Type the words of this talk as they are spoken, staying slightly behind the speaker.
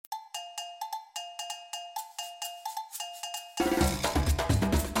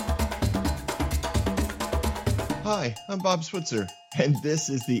Hi, I'm Bob Switzer, and this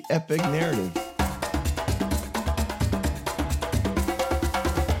is the Epic Narrative.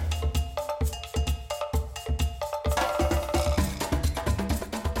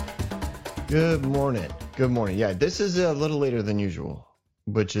 Good morning. Good morning. Yeah, this is a little later than usual,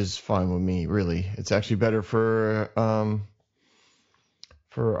 which is fine with me, really. It's actually better for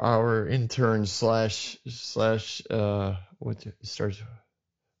our intern slash what starts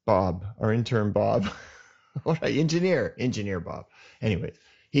Bob, our intern Bob. What engineer Bob. Anyway,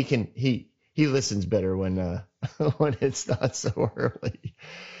 he listens better when when it's not so early.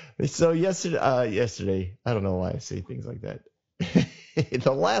 So yesterday, I don't know why I say things like that.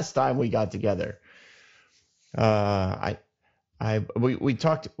 The last time we got together, we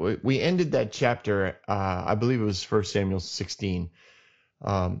ended that chapter. I believe it was 1 Samuel 16.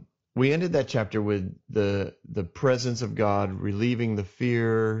 We ended that chapter with the presence of God relieving the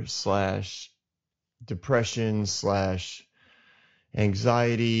fear / depression /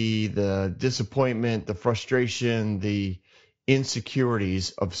 anxiety, the disappointment, the frustration, the insecurities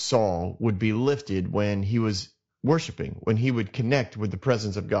of Saul would be lifted when he was worshiping, when he would connect with the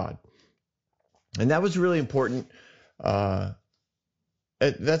presence of God. And that was really important. That's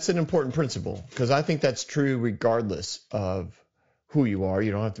an important principle, because I think that's true regardless of who you are.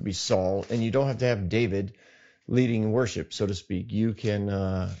 You don't have to be Saul, and you don't have to have David leading worship, so to speak. You can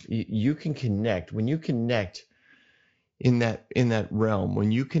connect. When you connect in that realm,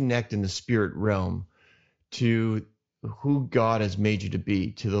 when you connect in the spirit realm to who God has made you to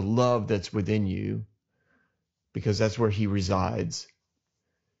be, to the love that's within you, because that's where he resides.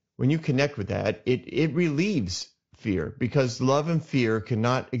 When you connect with that, it relieves fear, because love and fear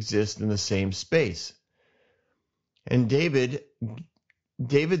cannot exist in the same space. And David's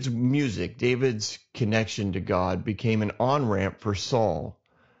music, David's connection to God became an on-ramp for Saul.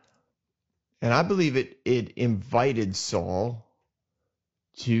 And I believe it invited Saul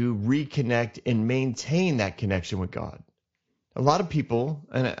to reconnect and maintain that connection with God. A lot of people,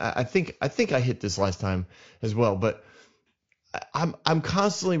 and I think I hit this last time as well, but I'm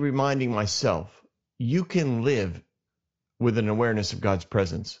constantly reminding myself, you can live with an awareness of God's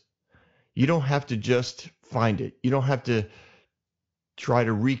presence. You don't have to just find it. You don't have to try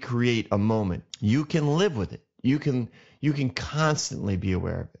to recreate a moment. You can live with it. You can constantly be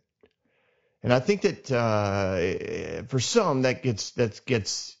aware of it. And I think that for some that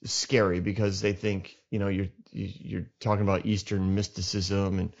gets scary, because they think, you're talking about Eastern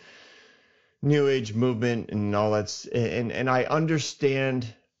mysticism and New Age movement and all that. And I understand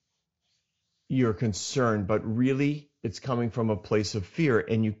your concern, but really it's coming from a place of fear,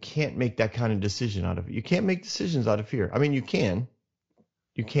 and you can't make that kind of decision out of it. You can't make decisions out of fear. I mean, you can.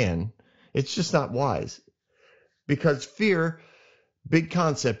 It's just not wise, because fear, big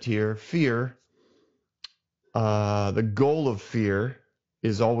concept here, fear, the goal of fear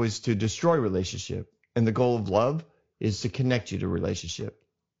is always to destroy relationship, and the goal of love is to connect you to relationship.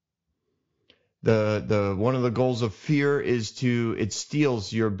 The one of the goals of fear is it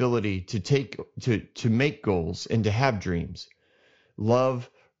steals your ability to make goals and to have dreams. Love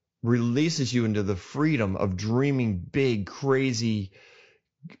releases you into the freedom of dreaming big, crazy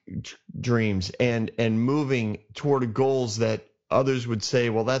dreams and moving toward goals that others would say,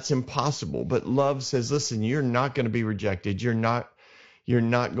 well, that's impossible. But love says, listen, you're not going to be rejected. You're not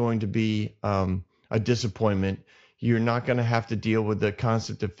going to be a disappointment. You're not going to have to deal with the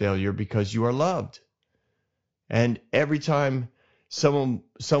concept of failure, because you are loved. And every time someone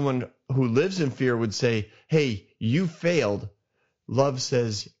who lives in fear would say, hey, you failed, love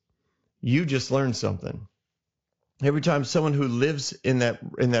says, you just learned something. Every time someone who lives in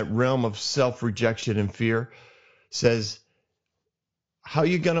that realm of self-rejection and fear says, how are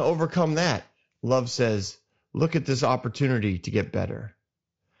you going to overcome that? Love says, look at this opportunity to get better.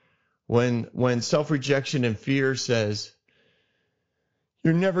 When self-rejection and fear says,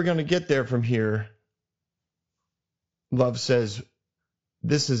 you're never going to get there from here, love says,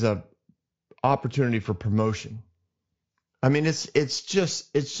 this is an opportunity for promotion. I mean, it's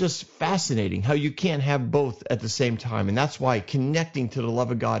just fascinating how you can't have both at the same time. And that's why connecting to the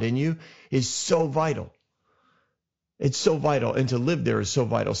love of God in you is so vital. It's so vital, and to live there is so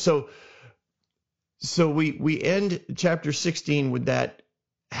vital. So we end chapter 16 with that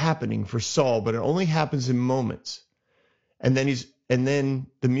happening for Saul, but it only happens in moments. And then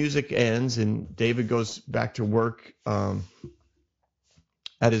the music ends, and David goes back to work at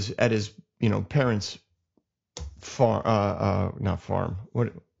his parents'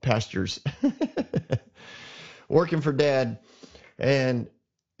 pastures, working for Dad, and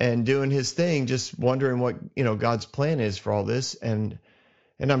doing his thing, just wondering what God's plan is for all this. And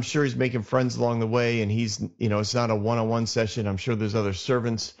And I'm sure he's making friends along the way, and he's, it's not a one-on-one session. I'm sure there's other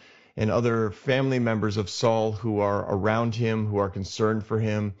servants and other family members of Saul who are around him, who are concerned for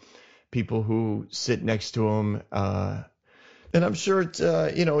him, people who sit next to him. And I'm sure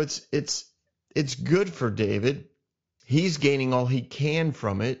it's good for David. He's gaining all he can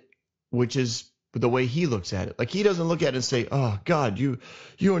from it, which is the way he looks at it. Like, he doesn't look at it and say, "Oh God, you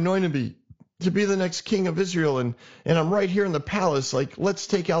anointed me to be the next king of Israel, and I'm right here in the palace. Like, let's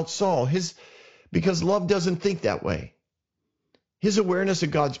take out Saul." Because love doesn't think that way. His awareness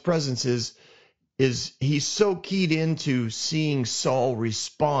of God's presence is he's so keyed into seeing Saul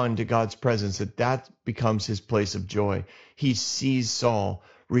respond to God's presence that becomes his place of joy. He sees Saul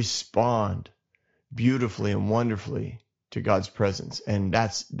respond beautifully and wonderfully to God's presence, and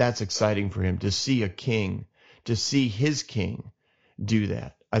that's exciting for him to see a king, to see his king do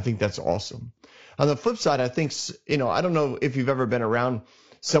that. I think that's awesome. On the flip side, I think, I don't know if you've ever been around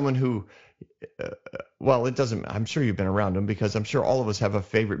someone who, I'm sure you've been around them, because I'm sure all of us have a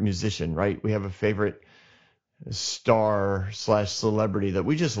favorite musician, right? We have a favorite star/celebrity that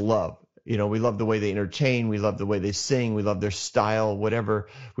we just love. We love the way they entertain. We love the way they sing. We love their style, whatever.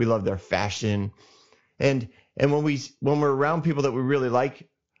 We love their fashion. And when we're around people that we really like,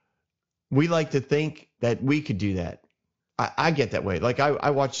 we like to think that we could do that. I get that way. Like,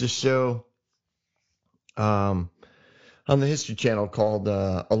 I watched this show on the History Channel called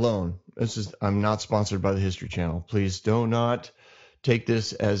Alone. I'm not sponsored by the History Channel. Please do not take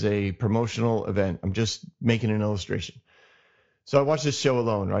this as a promotional event. I'm just making an illustration. So I watched this show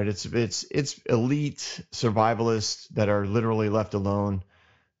Alone, right? It's elite survivalists that are literally left alone.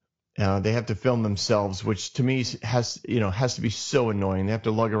 They have to film themselves, which to me has to be so annoying. They have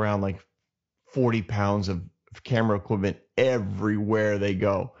to lug around like 40 pounds of camera equipment everywhere they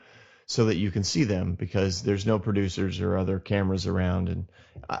go so that you can see them, because there's no producers or other cameras around. And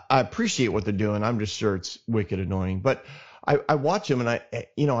I appreciate what they're doing. I'm just sure it's wicked annoying. But I watch them, and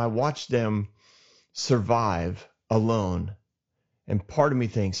I watch them survive alone. And part of me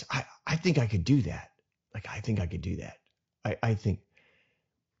thinks, I think I could do that. Like, I think I could do that. I think.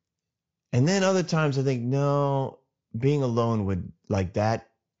 And then other times I think, no, being alone would, like that,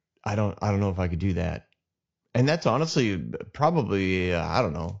 I don't know if I could do that. And that's honestly probably, I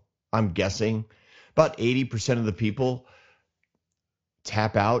don't know, I'm guessing about 80% of the people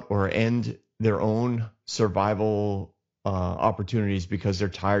tap out or end their own survival opportunities because they're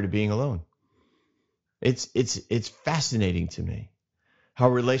tired of being alone. It's fascinating to me how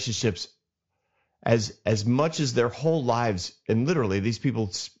relationships, as much as their whole lives, and literally these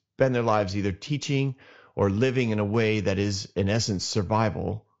people spend their lives either teaching or living in a way that is, in essence,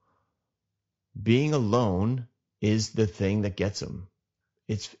 survival, being alone is the thing that gets them.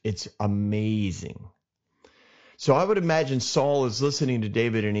 It's amazing. So I would imagine Saul is listening to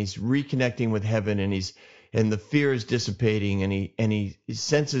David, and he's reconnecting with heaven, and the fear is dissipating, and he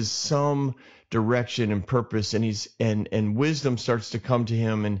senses some direction and purpose, and wisdom starts to come to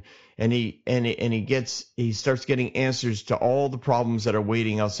him, and he starts getting answers to all the problems that are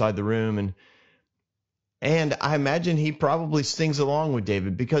waiting outside the room, and I imagine he probably sings along with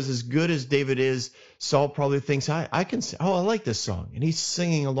David, because as good as David is, Saul probably thinks, I can sing. Oh, I like this song. And he's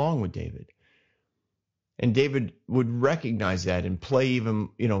singing along with David. And David would recognize that and play even,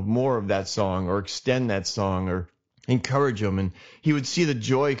 more of that song, or extend that song, or encourage him. And he would see the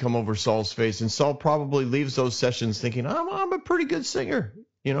joy come over Saul's face. And Saul probably leaves those sessions thinking, I'm a pretty good singer,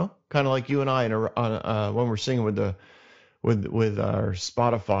 kind of like you and I when we're singing with our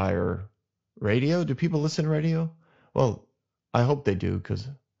Spotify or radio. Do people listen to radio? Well, I hope they do, because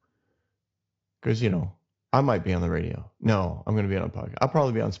I might be on the radio. No, I'm going to be on a podcast. I'll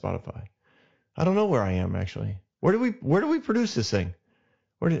probably be on Spotify. I don't know where I am, actually. Where do we produce this thing?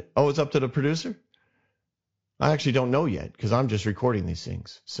 It's up to the producer? I actually don't know yet, because I'm just recording these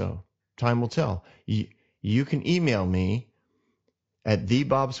things. So time will tell. You can email me at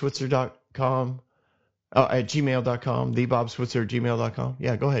thebobswitzer.com. At gmail.com, thebobswitzer@gmail.com.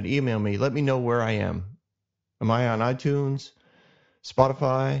 Yeah, go ahead. Email me. Let me know where I am. Am I on iTunes?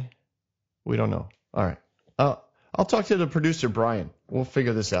 Spotify? We don't know. All right. I'll talk to the producer, Brian. We'll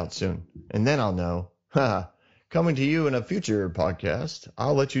figure this out soon. And then I'll know. Coming to you in a future podcast,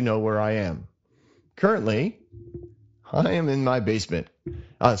 I'll let you know where I am. Currently, I am in my basement.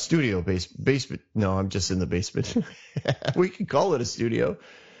 Studio basement. No, I'm just in the basement. We can call it a studio.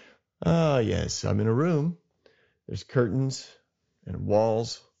 Yes, I'm in a room. There's curtains and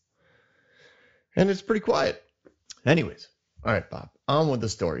walls, and it's pretty quiet. Anyways, all right, Bob, on with the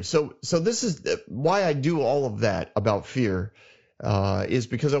story. So this is why I do all of that about fear. is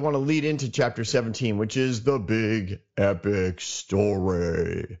because I want to lead into chapter 17, which is the big epic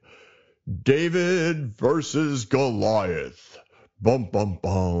story. David versus Goliath. Bum, bum,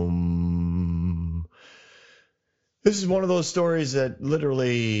 bum. This is one of those stories that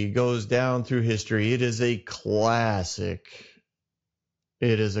literally goes down through history. It is a classic.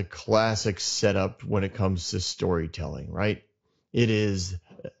 It is a classic setup when it comes to storytelling, right? It is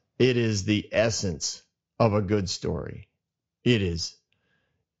the essence of a good story. It is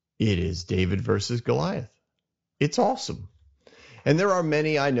David versus Goliath. It's awesome. And there are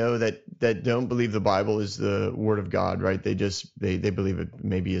many I know that don't believe the Bible is the Word of God, right? They believe it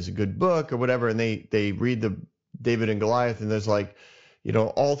maybe is a good book or whatever, and they read the David and Goliath, and there's like,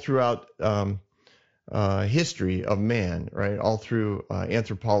 all throughout history of man, right? All through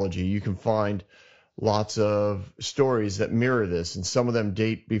anthropology, you can find lots of stories that mirror this, and some of them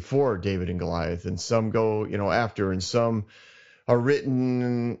date before David and Goliath, and some go, after, and some are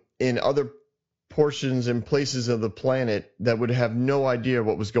written in other portions and places of the planet that would have no idea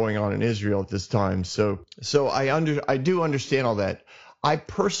what was going on in Israel at this time. So I do understand all that. I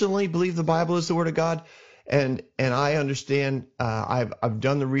personally believe the Bible is the Word of God, and I understand. I've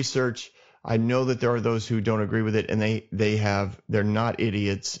done the research. I know that there are those who don't agree with it, and they're not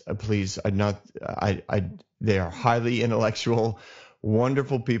idiots. Please, they are highly intellectual,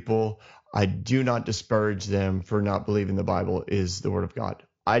 wonderful people. I do not disparage them for not believing the Bible is the Word of God.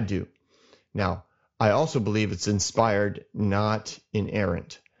 I do. Now, I also believe it's inspired, not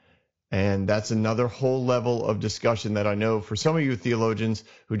inerrant. And that's another whole level of discussion that I know for some of you theologians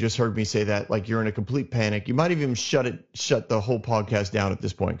who just heard me say that, like, you're in a complete panic. You might even shut the whole podcast down at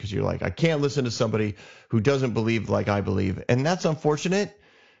this point because you're like, I can't listen to somebody who doesn't believe like I believe. And that's unfortunate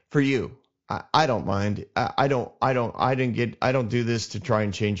for you. I don't mind. I don't do this to try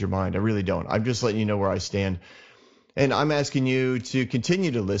and change your mind. I really don't. I'm just letting you know where I stand. And I'm asking you to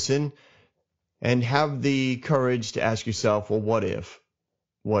continue to listen and have the courage to ask yourself, well, what if?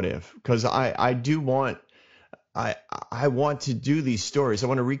 What if? Because I want to do these stories. I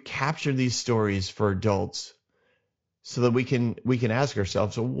want to recapture these stories for adults so that we can ask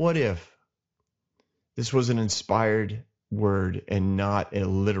ourselves, so what if this was an inspired word and not a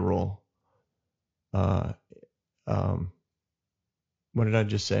literal what did I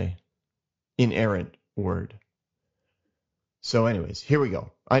just say? Inerrant word. So anyways, here we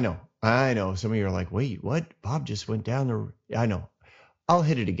go. I know. Some of you are like, wait, what? Bob just went down the... I know. I'll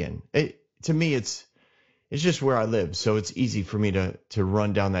hit it again. To me, it's just where I live, so it's easy for me to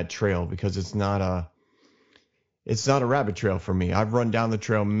run down that trail because it's not a rabbit trail for me. I've run down the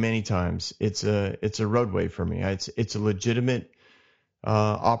trail many times. It's a roadway for me. It's a legitimate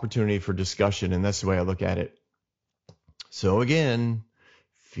opportunity for discussion, and that's the way I look at it. So again,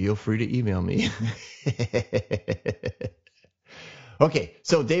 feel free to email me. Okay,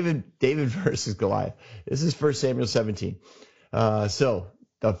 so David versus Goliath. This is 1 Samuel 17. So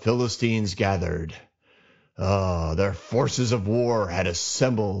the Philistines gathered. Their forces of war had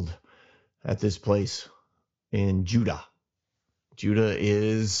assembled at this place in Judah. Judah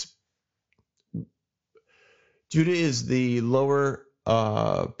is the lower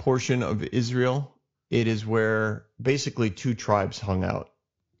portion of Israel. It is where basically two tribes hung out.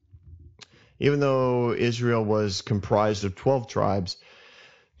 Even though Israel was comprised of 12 tribes,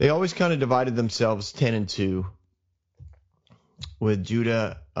 they always kind of divided themselves 10 and 2, with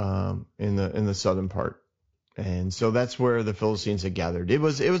Judah in the southern part. And so that's where the Philistines had gathered. It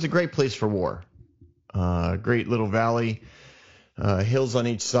was a great place for war. Great little valley, hills on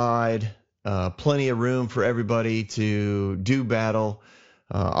each side, plenty of room for everybody to do battle,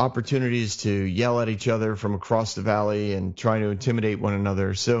 opportunities to yell at each other from across the valley and try to intimidate one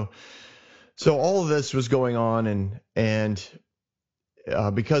another. So all of this was going on, and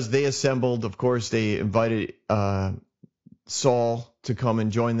because they assembled, of course, they invited Saul to come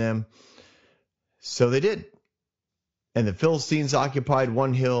and join them. So they did. And the Philistines occupied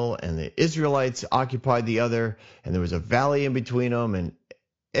one hill, and the Israelites occupied the other, and there was a valley in between them, and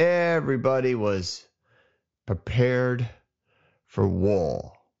everybody was prepared for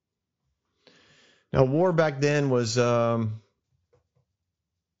war. Now, war back then was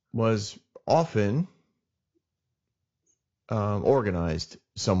often organized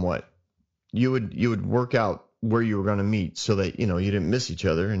somewhat. You would work out where you were going to meet so that you didn't miss each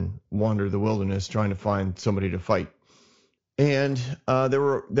other and wander the wilderness trying to find somebody to fight. And there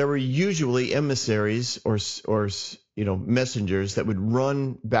were usually emissaries or messengers that would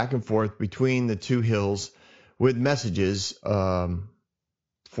run back and forth between the two hills with messages for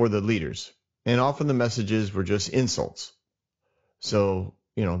the leaders. And often the messages were just insults. So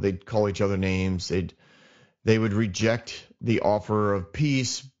they'd call each other names. They would reject the offer of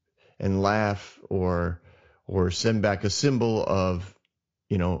peace and laugh, or send back a symbol of,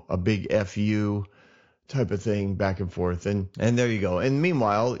 a big FU type of thing back and forth. And there you go. And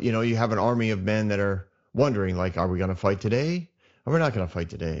meanwhile, you have an army of men that are wondering, like, are we going to fight today? Are we not going to fight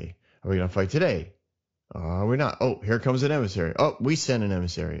today? Are we going to fight today? Are we not? Oh, here comes an emissary. Oh, we sent an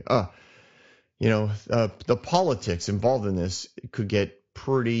emissary. The politics involved in this could get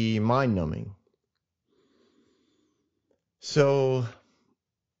pretty mind-numbing. So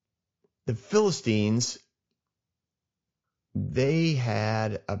the Philistines, they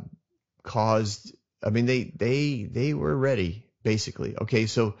had they were ready, basically. Okay,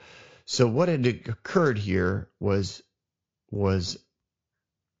 so what had occurred here was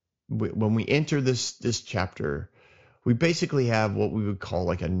when we enter this chapter, we basically have what we would call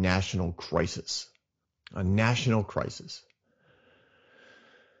like a national crisis. A national crisis.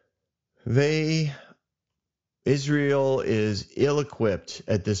 Israel is ill-equipped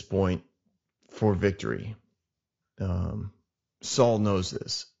at this point for victory. Saul knows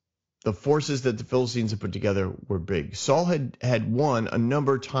this. The forces that the Philistines had put together were big. Saul had won a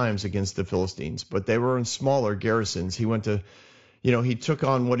number of times against the Philistines, but they were in smaller garrisons. He went to, he took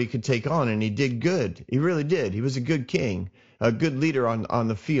on what he could take on, and he did good. He really did. He was a good king, a good leader on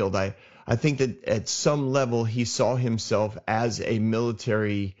the field. I think that at some level he saw himself as a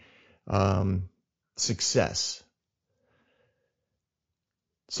military success.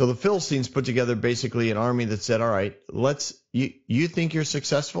 So the Philistines put together basically an army that said, all right, you think you're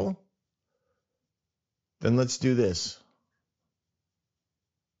successful? Then let's do this.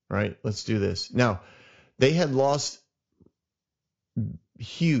 Right? Let's do this. Now, they had lost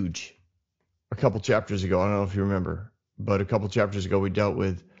huge a couple chapters ago. I don't know if you remember, but a couple chapters ago we dealt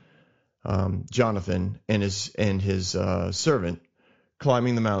with Jonathan and his servant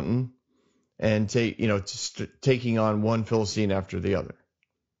climbing the mountain and taking on one Philistine after the other.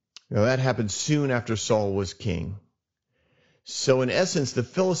 Now, that happened soon after Saul was king. So in essence, the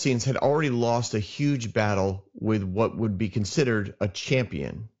Philistines had already lost a huge battle with what would be considered a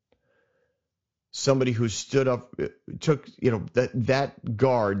champion. Somebody who stood up, took, that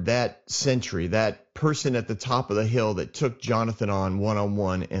guard, that sentry, that person at the top of the hill that took Jonathan on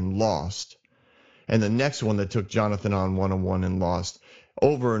one-on-one and lost. And the next one that took Jonathan on one-on-one and lost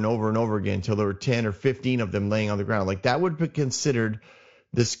over and over and over again until there were 10 or 15 of them laying on the ground. Like, that would be considered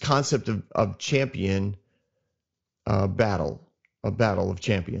this concept of champion battle, a battle of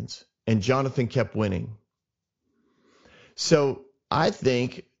champions. And Jonathan kept winning. So I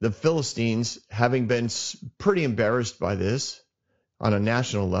think the Philistines, having been pretty embarrassed by this on a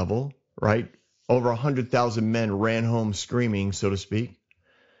national level, right? Over 100,000 men ran home screaming, so to speak.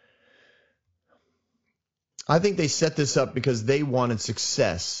 I think they set this up because they wanted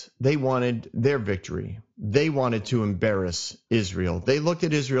success. They wanted their victory. They wanted to embarrass Israel. They looked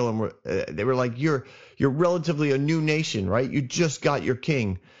at Israel and they were like, you're relatively a new nation, right? You just got your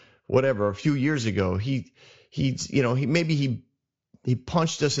king, whatever, a few years ago. He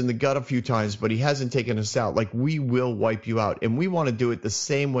punched us in the gut a few times, but he hasn't taken us out. Like, we will wipe you out. And we want to do it the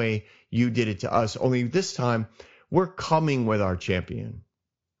same way you did it to us. Only this time, we're coming with our champion.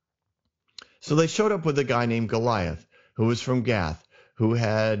 So they showed up with a guy named Goliath, who was from Gath, who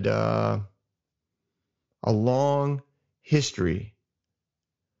had a long history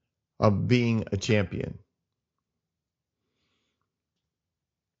of being a champion.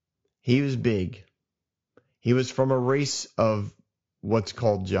 He was big. He was from a race of what's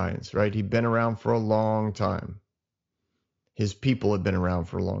called giants, right? He'd been around for a long time. His people had been around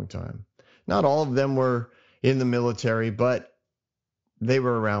for a long time. Not all of them were in the military, but they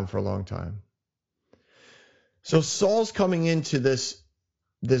were around for a long time. So Saul's coming into this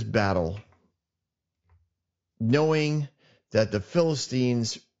battle knowing that the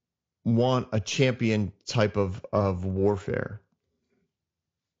Philistines want a champion type of warfare.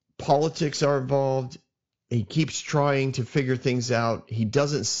 Politics are involved. He keeps trying to figure things out. He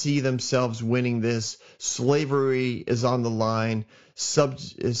doesn't see themselves winning this. Slavery is on the line.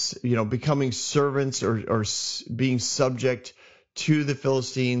 Becoming servants or being subject to the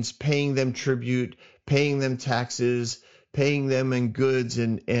Philistines, paying them tribute, paying them taxes, paying them in goods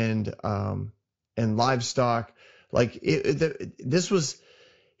and livestock. Like he's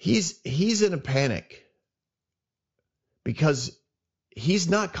in a panic because he's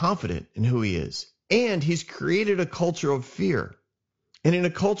not confident in who he is. And he's created a culture of fear. And in a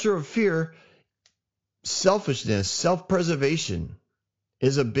culture of fear, selfishness, self-preservation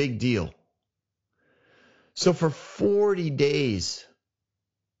is a big deal. So for 40 days,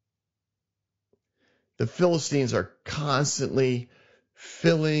 the Philistines are constantly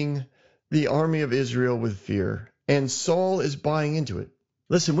filling the army of Israel with fear. And Saul is buying into it.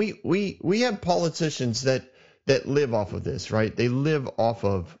 Listen, we have politicians that live off of this, right? They live off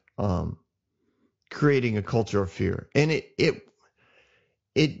of creating a culture of fear, and it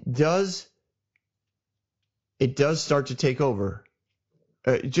does start to take over,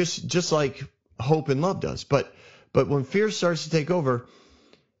 just like hope and love does. But when fear starts to take over,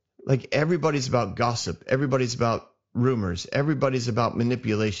 like everybody's about gossip, everybody's about rumors, everybody's about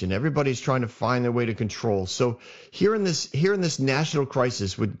manipulation, everybody's trying to find their way to control. So here in this national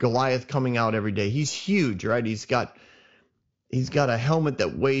crisis with Goliath coming out every day, he's huge, right? He's got a helmet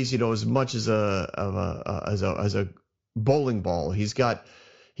that weighs, as much as a bowling ball. He's got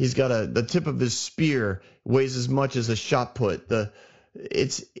the tip of his spear weighs as much as a shot put.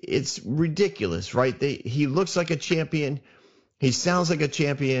 It's ridiculous, right? He looks like a champion. He sounds like a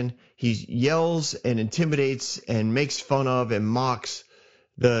champion. He yells and intimidates and makes fun of and mocks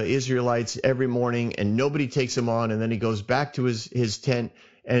the Israelites every morning, and nobody takes him on. And then he goes back to his tent,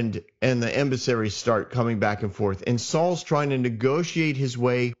 and the emissaries start coming back and forth. And Saul's trying to negotiate his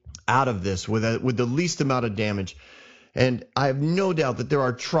way out of this with the least amount of damage. And I have no doubt that there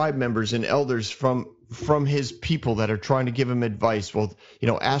are tribe members and elders from his people that are trying to give him advice. Well,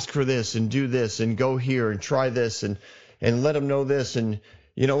 ask for this and do this and go here and try this and let him know this. And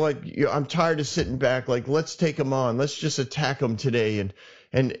you know what? I'm tired of sitting back. Like, let's take him on. Let's just attack him today.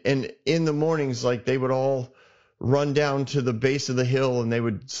 And in the mornings, like, they would all run down to the base of the hill and they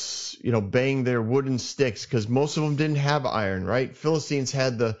would, bang their wooden sticks, because most of them didn't have iron, right? Philistines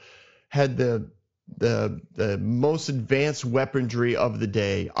had the most advanced weaponry of the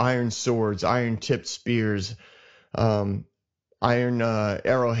day: iron swords, iron tipped spears, iron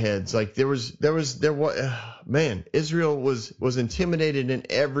arrowheads. Like there was man, Israel was intimidated in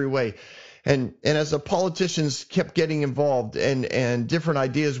every way. And as the politicians kept getting involved and different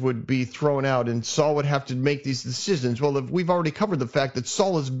ideas would be thrown out, and Saul would have to make these decisions. Well, we've already covered the fact that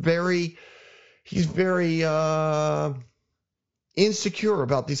Saul is very insecure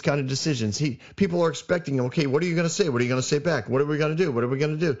about these kind of decisions. People are expecting him. Okay, what are you going to say? What are you going to say back? What are we going to do? What are we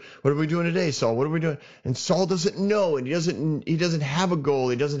going to do? What are we doing today, Saul? What are we doing? And Saul doesn't know, and he doesn't have a goal.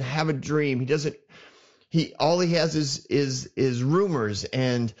 He doesn't have a dream. All he has is rumors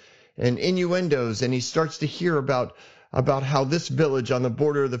and innuendos, and he starts to hear about how this village on the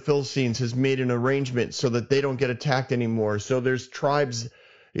border of the Philistines has made an arrangement so that they don't get attacked anymore. So there's tribes,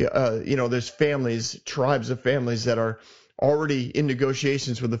 there's tribes of families that are already in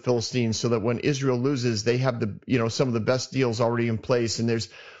negotiations with the Philistines, so that when Israel loses, they have some of the best deals already in place. And there's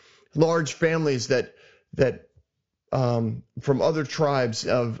large families that from other tribes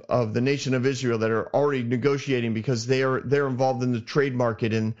of the nation of Israel that are already negotiating, because they're involved in the trade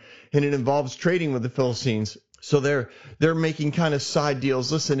market, and it involves trading with the Philistines. So they're making kind of side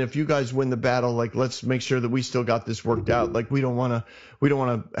deals. Listen, if you guys win the battle, like, let's make sure that we still got this worked out. Like, we don't want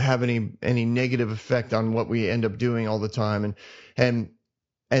to have any negative effect on what we end up doing all the time. And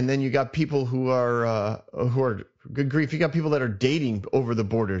then you got people who are good grief. You got people that are dating over the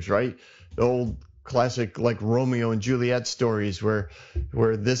borders, right? The old classic, like, Romeo and Juliet stories where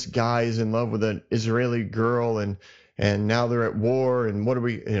this guy is in love with an Israeli girl, and now they're at war, and what are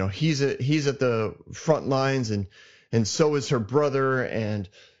we, he's at the front lines, and so is her brother, and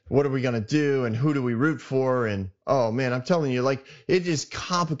what are we going to do, and who do we root for? And oh man, I'm telling you, like, it is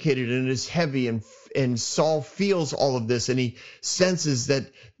complicated and it is heavy, and Saul feels all of this, and he senses that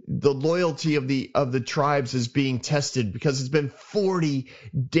the loyalty of the tribes is being tested, because it's been 40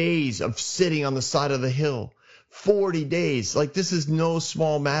 days of sitting on the side of the hill. 40 days. Like, this is no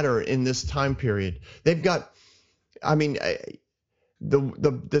small matter in this time period. They've got, the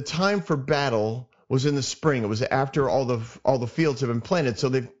time for battle was in the spring. It was after all the fields have been planted. So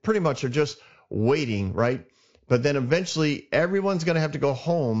they pretty much are just waiting, right? But then eventually everyone's going to have to go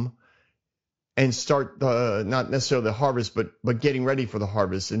home and start not necessarily the harvest, but getting ready for the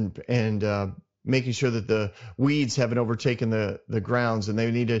harvest, and making sure that the weeds haven't overtaken the grounds, and they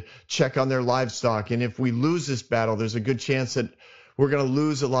need to check on their livestock. And if we lose this battle, there's a good chance that we're going to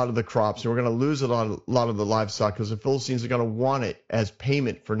lose a lot of the crops, and we're going to lose a lot of the livestock, because the Philistines are going to want it as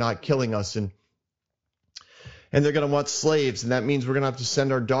payment for not killing us, and they're going to want slaves, and that means we're going to have to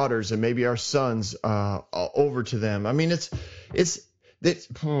send our daughters and maybe our sons over to them. I mean, it's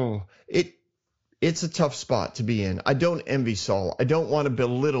a tough spot to be in. I don't envy Saul. I don't want to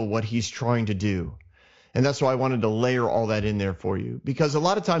belittle what he's trying to do. And that's why I wanted to layer all that in there for you. Because a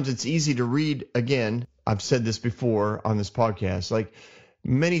lot of times it's easy to read. Again, I've said this before on this podcast. Like,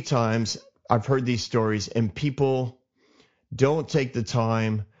 many times I've heard these stories, and people don't take the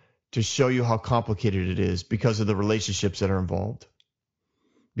time to show you how complicated it is because of the relationships that are involved.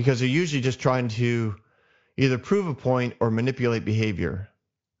 Because they're usually just trying to, either prove a point or manipulate behavior.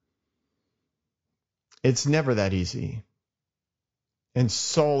 It's never that easy. And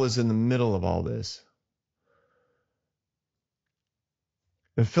Saul is in the middle of all this.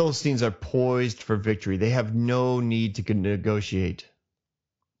 The Philistines are poised for victory. They have no need to negotiate.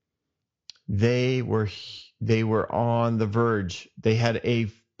 They were on the verge. They had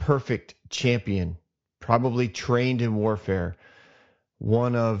a perfect champion, probably trained in warfare.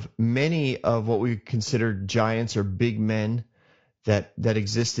 One of many of what we consider giants or big men that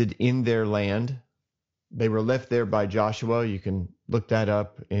existed in their land. They were left there by Joshua. You can look that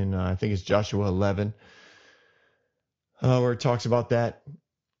up in, I think it's Joshua 11, where it talks about that.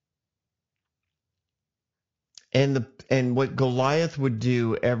 And what Goliath would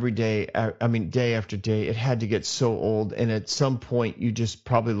do every day, day after day, it had to get so old. And at some point, you just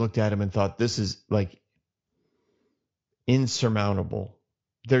probably looked at him and thought, this is like insurmountable.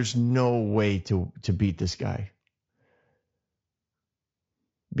 There's no way to beat this guy.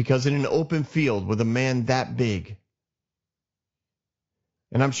 Because in an open field with a man that big,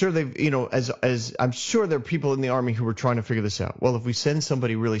 and I'm sure they've, as I'm sure there are people in the army who were trying to figure this out. Well, if we send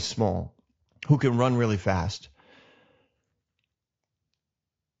somebody really small who can run really fast,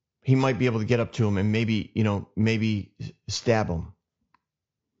 he might be able to get up to him and maybe stab him,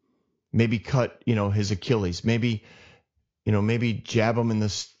 maybe cut, his Achilles, maybe jab him in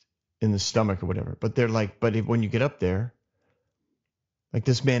the stomach or whatever. But they're like, when you get up there, like,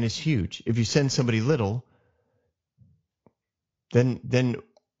 this man is huge. If you send somebody little, then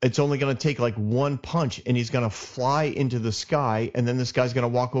it's only going to take like one punch and he's going to fly into the sky, and then this guy's going to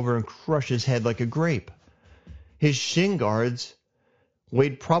walk over and crush his head like a grape. His shin guards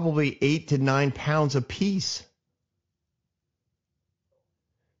weighed probably 8 to 9 pounds apiece.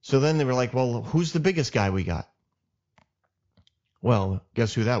 So then they were like, well, who's the biggest guy we got? Well,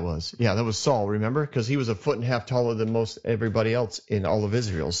 guess who that was? Yeah, that was Saul, remember? Because he was 1.5 feet taller than most everybody else in all of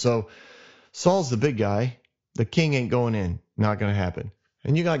Israel. So Saul's the big guy. The king ain't going in. Not going to happen.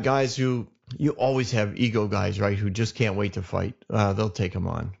 And you got guys you always have ego guys, right, who just can't wait to fight. They'll take them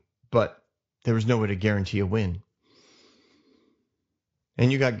on. But there was no way to guarantee a win.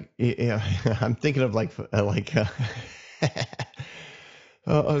 And you got, I'm thinking of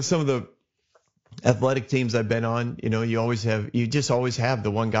some of the athletic teams I've been on. You just always have the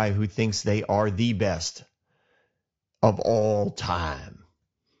one guy who thinks they are the best of all time.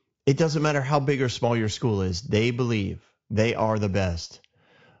 It doesn't matter how big or small your school is. They believe they are the best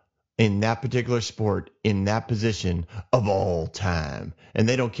in that particular sport, in that position of all time. And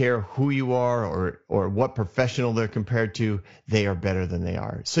they don't care who you are or what professional they're compared to. They are better than they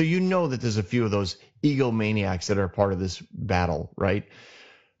are. So you know that there's a few of those egomaniacs that are part of this battle, right?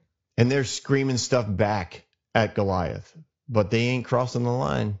 And they're screaming stuff back at Goliath, but they ain't crossing the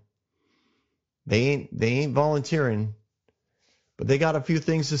line. They ain't volunteering, but they got a few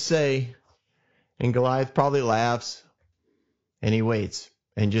things to say. And Goliath probably laughs and he waits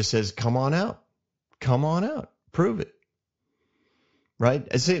and just says, come on out, prove it. Right?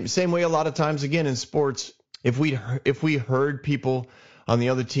 Same way a lot of times, again, in sports, if we heard people on the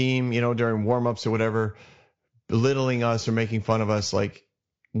other team, during warm-ups or whatever, belittling us or making fun of us, like,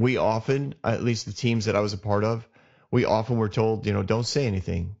 we often, at least the teams that I was a part of, we often were told, don't say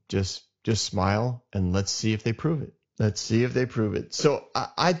anything. Just smile and let's see if they prove it. So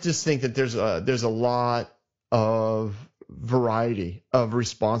I just think that there's a lot of variety of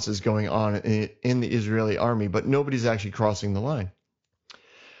responses going on in the Israeli army, but nobody's actually crossing the line.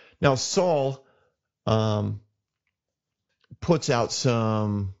 Now, Saul puts out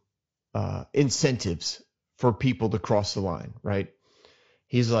some incentives for people to cross the line, right?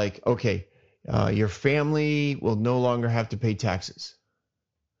 He's like, okay, your family will no longer have to pay taxes.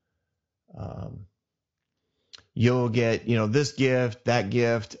 You'll get, this gift, that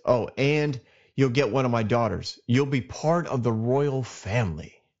gift. Oh, and you'll get one of my daughters. You'll be part of the royal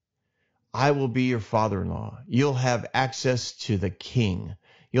family. I will be your father-in-law. You'll have access to the king.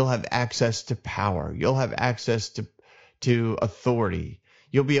 You'll have access to power. You'll have access to authority.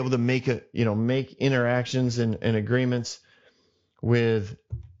 You'll be able to make interactions and agreements with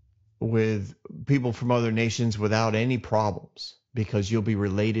people from other nations without any problems, because you'll be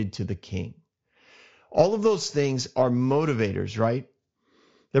related to the king. All of those things are motivators, right?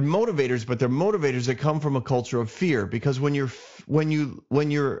 They're motivators, but they're motivators that come from a culture of fear, because when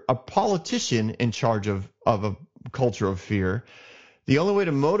you're a politician in charge of a culture of fear, the only way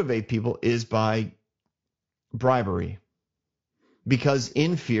to motivate people is by bribery. Because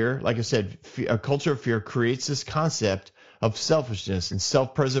in fear, like I said, a culture of fear creates this concept of selfishness and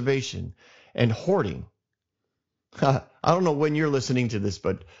self-preservation and hoarding. I don't know when you're listening to this,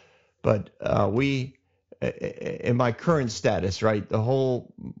 but we in my current status, right?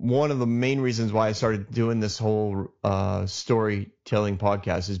 One of the main reasons why I started doing this whole storytelling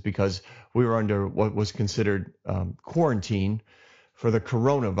podcast is because we were under what was considered quarantine for the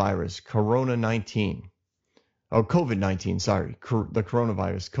coronavirus, COVID-19, sorry, the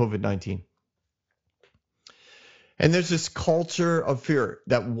coronavirus, COVID-19. And there's this culture of fear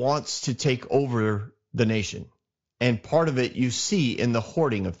that wants to take over the nation. And part of it you see in the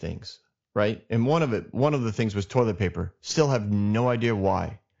hoarding of things, right? And one of the things was toilet paper. Still have no idea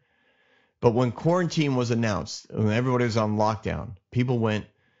why. But when quarantine was announced, when everybody was on lockdown, people went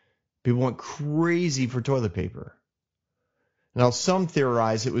crazy for toilet paper. Now, some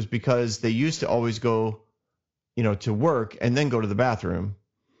theorize it was because they used to always go, to work and then go to the bathroom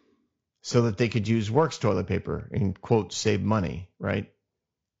so that they could use work's toilet paper and, quote, save money, right?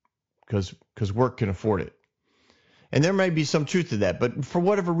 Because work can afford it. And there might be some truth to that, but for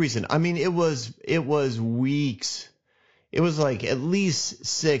whatever reason, I mean, it was weeks. It was like at least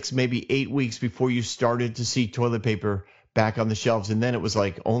 6, maybe 8 weeks before you started to see toilet paper back on the shelves. And then it was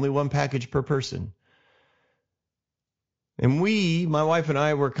like only one package per person. And my wife and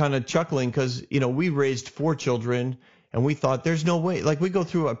I were kind of chuckling because, we raised 4 children and we thought there's no way, like we go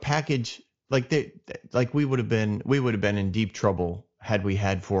through a package like we would have been in deep trouble had we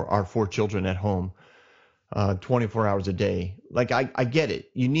had for our 4 children at home. 24 hours a day. Like I get it.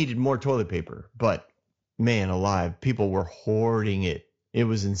 You needed more toilet paper, but man alive, people were hoarding it. It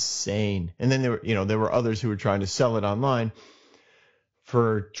was insane. And then there were others who were trying to sell it online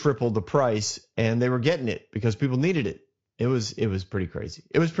for triple the price, and they were getting it because people needed it. It was pretty crazy.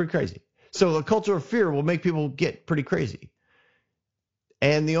 It was pretty crazy. So the culture of fear will make people get pretty crazy.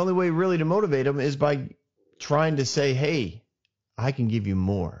 And the only way really to motivate them is by trying to say, hey, I can give you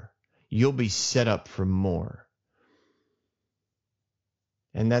more. You'll be set up for more.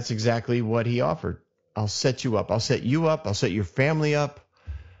 And that's exactly what he offered. I'll set you up. I'll set you up. I'll set your family up.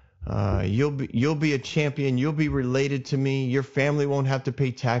 You'll be a champion. You'll be related to me. Your family won't have to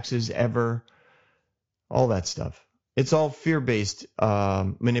pay taxes ever. All that stuff. It's all fear-based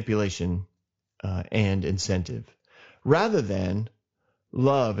manipulation and incentive, rather than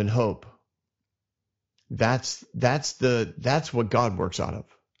love and hope. That's what God works out of.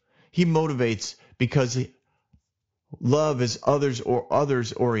 He motivates because love is others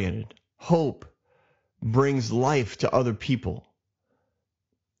oriented. Hope brings life to other people.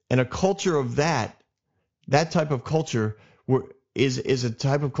 And a culture of that type of culture is a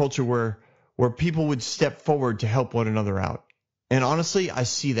type of culture where people would step forward to help one another out. And honestly, I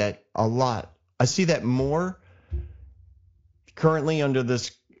see that a lot. I see that more currently under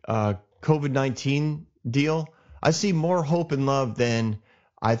this COVID-19 deal. I see more hope and love than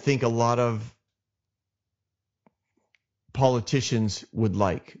I think a lot of politicians would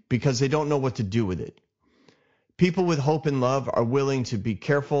like, because they don't know what to do with it. People with hope and love are willing to be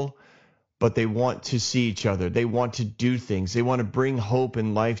careful, but they want to see each other. They want to do things. They want to bring hope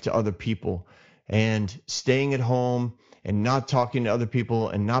and life to other people. And staying at home and not talking to other people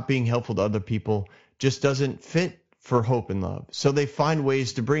and not being helpful to other people just doesn't fit for hope and love. So they find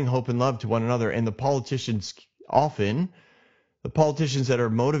ways to bring hope and love to one another. And the politicians that are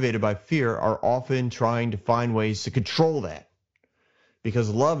motivated by fear are often trying to find ways to control that.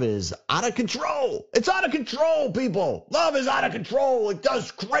 Because love is out of control. It's out of control, people. Love is out of control. It does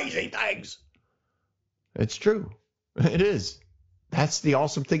crazy things. It's true. It is. That's the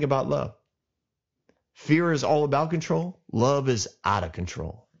awesome thing about love. Fear is all about control. Love is out of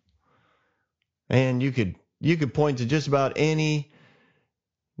control. And you could point to just about any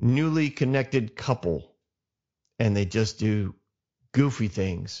newly connected couple, and they just do goofy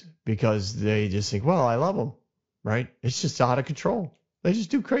things because they just think, well, I love them, right? It's just out of control. They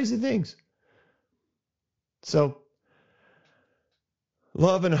just do crazy things. So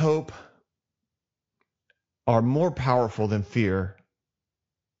love and hope are more powerful than fear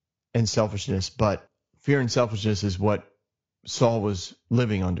and selfishness, but fear and selfishness is what Saul was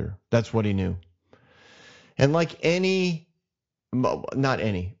living under. That's what he knew. And like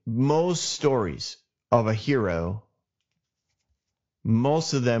most stories of a hero,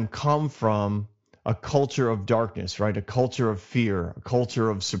 most of them come from a culture of darkness, right? A culture of fear, a culture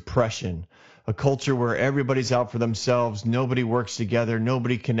of suppression, a culture where everybody's out for themselves, nobody works together,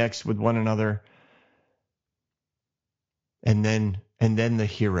 nobody connects with one another. And then the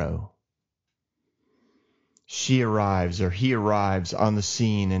hero. He arrives on the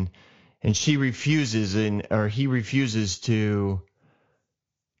scene, and he refuses to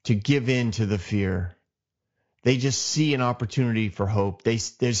give in to the fear. They just see an opportunity for hope. They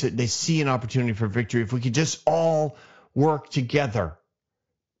see an opportunity for victory. If we could just all work together.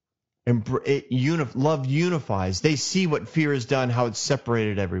 Love unifies. They see what fear has done, how it's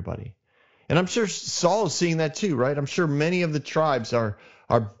separated everybody. And I'm sure Saul is seeing that too, right? I'm sure many of the tribes are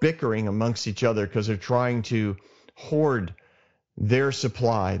bickering amongst each other because they're trying to hoard their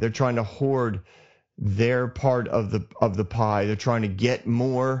supply. They're trying to hoard their part of the pie. They're trying to get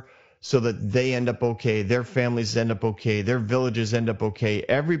more so that they end up okay, their families end up okay, their villages end up okay.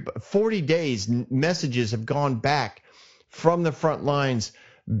 40 days, messages have gone back from the front lines,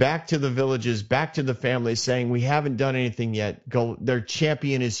 back to the villages, back to the families, saying we haven't done anything yet. Their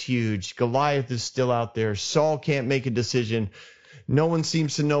champion is huge. Goliath is still out there. Saul can't make a decision. No one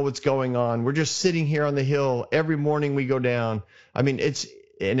seems to know what's going on. We're just sitting here on the hill. Every morning we go down. I mean,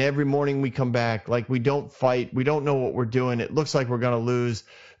 and every morning we come back. Like, we don't fight. We don't know what we're doing. It looks like we're going to lose.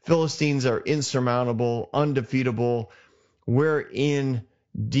 Philistines are insurmountable, undefeatable. We're in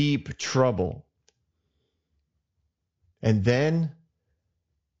deep trouble. And then,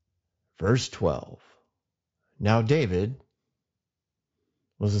 verse 12. Now David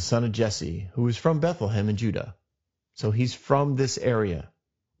was the son of Jesse, who was from Bethlehem in Judah. So he's from this area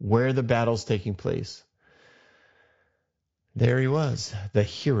where the battle's taking place. There he was. The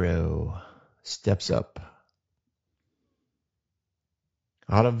hero steps up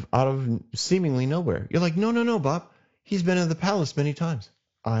out of seemingly nowhere. You're like, no, Bob. He's been in the palace many times.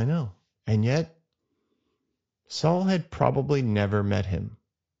 I know. And yet, Saul had probably never met him.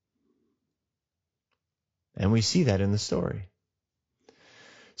 And we see that in the story.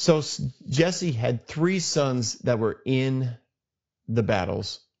 So Jesse had 3 sons that were in the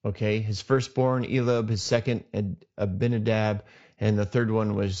battles. Okay, his firstborn Eliab, his second Abinadab, and the third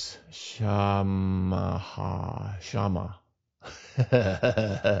one was Shammah.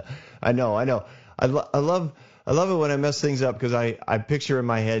 I know. I love it when I mess things up, because I picture in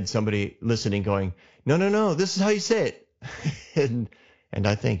my head somebody listening going, no, this is how you say it. and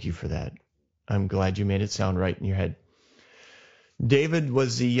I thank you for that. I'm glad you made it sound right in your head. David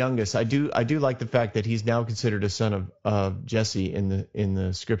was the youngest. I do like the fact that he's now considered a son of Jesse in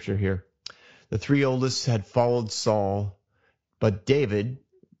the scripture here. The 3 oldest had followed Saul, but David,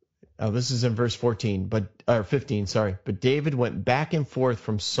 this is in verse 15, sorry. But David went back and forth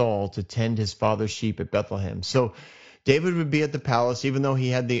from Saul to tend his father's sheep at Bethlehem. So David would be at the palace, even though he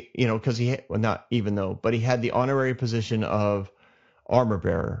had but he had the honorary position of armor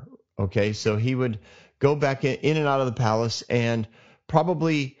bearer. Okay, so he would go back in and out of the palace, and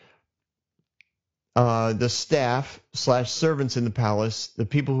probably the staff / servants in the palace, the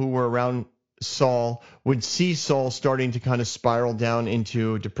people who were around Saul, would see Saul starting to kind of spiral down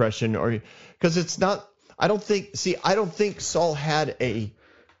into depression, or because it's not. I don't think Saul had a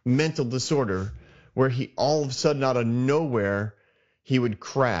mental disorder where he all of a sudden out of nowhere he would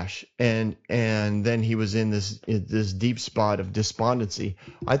crash and then he was in this deep spot of despondency.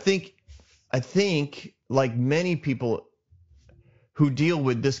 I think like many people who deal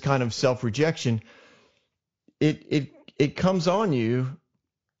with this kind of self-rejection, it comes on you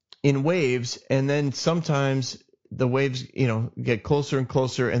in waves, and then sometimes the waves, get closer and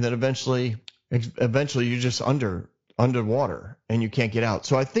closer, and then eventually you're just underwater and you can't get out.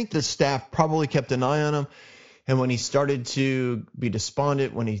 So I think the staff probably kept an eye on him, and when he started to be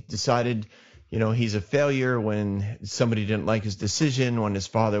despondent, when he decided he's a failure, when somebody didn't like his decision, when his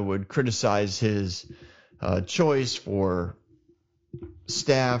father would criticize his choice for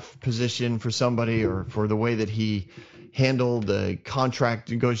staff position for somebody, or for the way that he handled the contract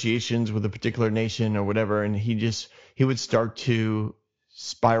negotiations with a particular nation or whatever, and he would start to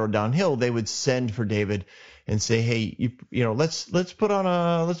spiral downhill. They would send for David and say, hey, let's put on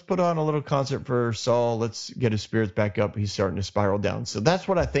a little concert for Saul. Let's get his spirits back up. He's starting to spiral down. So that's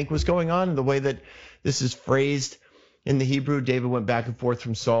what I think was going on. The way that this is phrased in the Hebrew, David went back and forth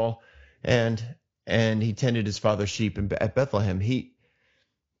from Saul, and he tended his father's sheep at Bethlehem.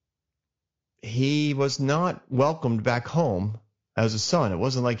 He was not welcomed back home as a son. It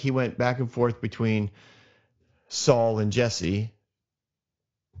wasn't like he went back and forth between Saul and Jesse.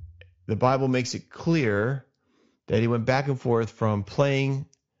 The Bible makes it clear that he went back and forth from playing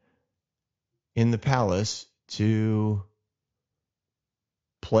in the palace to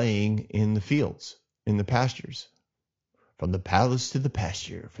playing in the fields, in the pastures. From the palace to the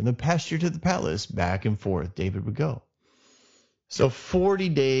pasture, from the pasture to the palace, back and forth David would go. So 40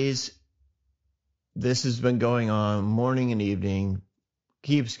 days, this has been going on morning and evening,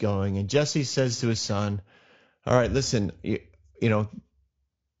 keeps going. And Jesse says to his son, all right, listen,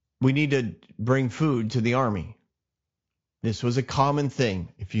 we need to bring food to the army. This was a common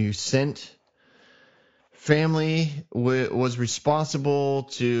thing. If you sent, family was responsible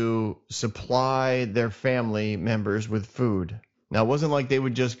to supply their family members with food. Now, it wasn't like they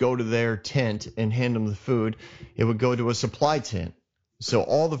would just go to their tent and hand them the food. It would go to a supply tent. So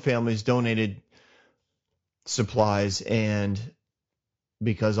all the families donated supplies, and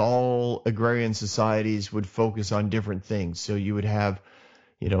because all agrarian societies would focus on different things. So you would have,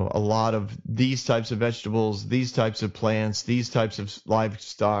 a lot of these types of vegetables, these types of plants, these types of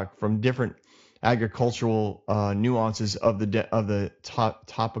livestock from different agricultural nuances of the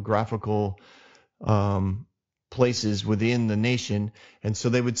topographical places within the nation. And so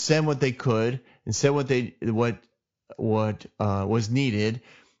they would send what they could and send what was needed,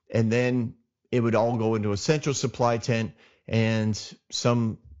 and then it would all go into a central supply tent, and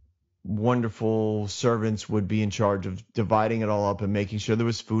some wonderful servants would be in charge of dividing it all up and making sure there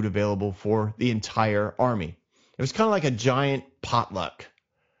was food available for the entire army. It was kind of like a giant potluck,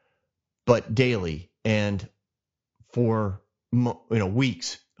 but daily and for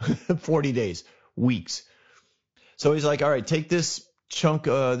weeks, 40 days, weeks. So he's like, all right, take this chunk,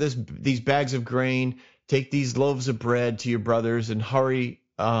 these bags of grain, take these loaves of bread to your brothers and hurry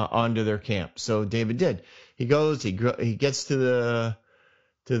onto their camp. So David did. He goes, he gets to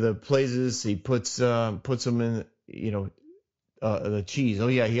the places. He puts them in, the cheese. Oh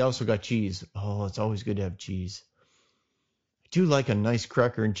yeah, he also got cheese. Oh, it's always good to have cheese. I do like a nice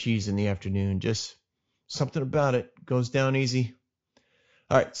cracker and cheese in the afternoon. Just something about it goes down easy.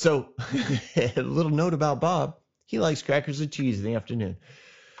 All right, so a little note about Bob. He likes crackers and cheese in the afternoon.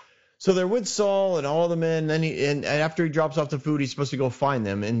 So they're with Saul and all the men. And after he drops off the food, he's supposed to go find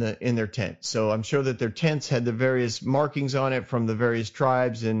them in their tent. So I'm sure that their tents had the various markings on it from the various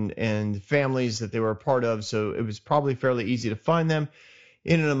tribes and families that they were a part of. So it was probably fairly easy to find them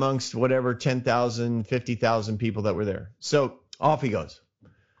in and amongst whatever 10,000, 50,000 people that were there. So off he goes.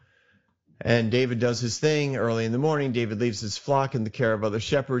 And David does his thing early in the morning. David leaves his flock in the care of other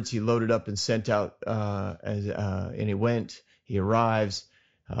shepherds. He loaded up and sent out, and he went. He arrives.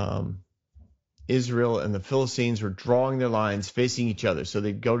 Israel and the Philistines were drawing their lines facing each other. So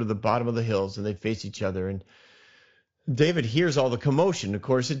they'd go to the bottom of the hills and they'd face each other. And David hears all the commotion. Of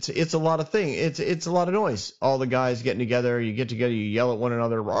course, it's a lot of things. It's a lot of noise. All the guys getting together. You get together. You yell at one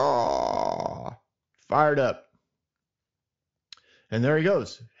another. Rah! Fired up. And there he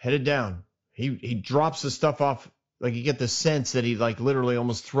goes, headed down. He drops the stuff off. Like, you get the sense that he literally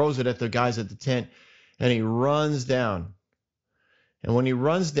almost throws it at the guys at the tent, and he runs down. And when he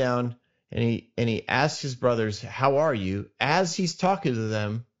runs down and he asks his brothers, "How are you?" as he's talking to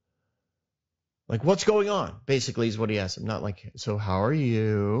them, like, what's going on? Basically is what he asks them. Not like, so how are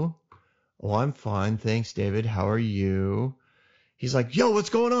you? Oh, I'm fine. Thanks, David. How are you? He's like, yo, what's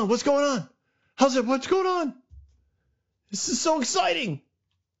going on? What's going on? What's going on? This is so exciting.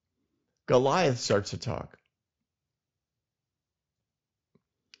 Goliath starts to talk.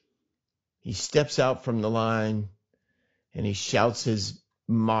 He steps out from the line and he shouts his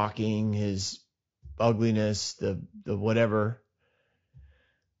mocking, his ugliness, the whatever.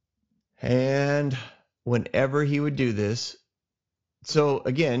 And whenever he would do this, so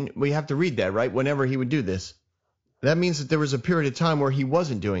again, we have to read that, right? Whenever he would do this, that means that there was a period of time where he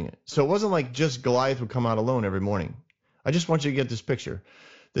wasn't doing it. So it wasn't like just Goliath would come out alone every morning. I just want you to get this picture.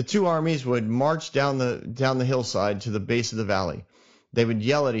 The two armies would march down the hillside to the base of the valley. They would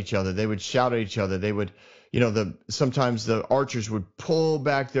yell at each other. They would shout at each other. They would, sometimes the archers would pull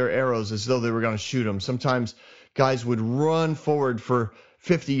back their arrows as though they were going to shoot them. Sometimes guys would run forward for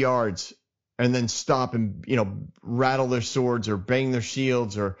 50 yards and then stop and, rattle their swords or bang their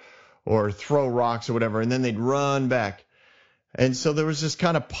shields or throw rocks or whatever. And then they'd run back. And so there was this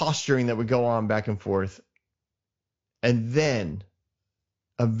kind of posturing that would go on back and forth. And then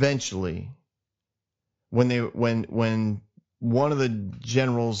eventually, when one of the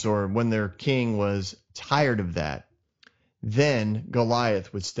generals or when their king was tired of that, then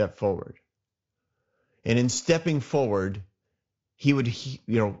Goliath would step forward. And in stepping forward, he would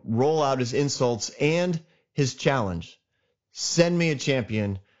roll out his insults and his challenge. Send me a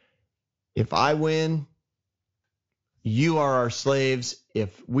champion. If I win, you are our slaves.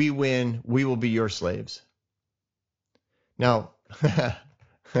 If we win, we will be your slaves. Now,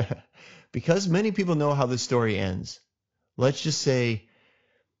 because many people know how this story ends, let's just say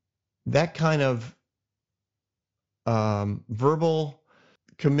that kind of verbal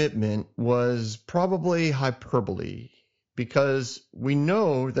commitment was probably hyperbole, because we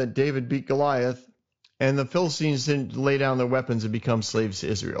know that David beat Goliath and the Philistines didn't lay down their weapons and become slaves to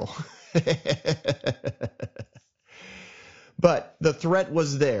Israel. But the threat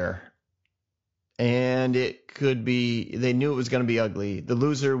was there. And it could be, they knew it was going to be ugly. The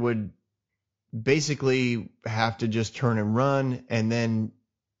loser would basically have to just turn and run, and then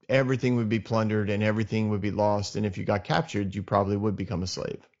everything would be plundered and everything would be lost. And if you got captured, you probably would become a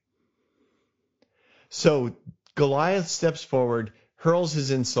slave. So Goliath steps forward, hurls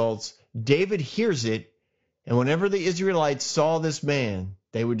his insults. David hears it. And whenever the Israelites saw this man,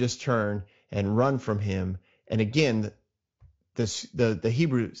 they would just turn and run from him. And again, the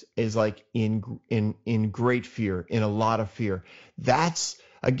Hebrews is like in great fear, in a lot of fear. That's,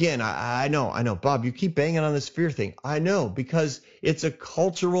 again, I know, Bob, you keep banging on this fear thing. I know, because it's a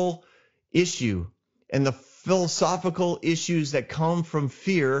cultural issue, and the philosophical issues that come from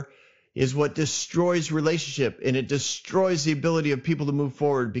fear is what destroys relationship, and it destroys the ability of people to move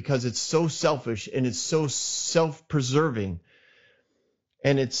forward, because it's so selfish and it's so self-preserving,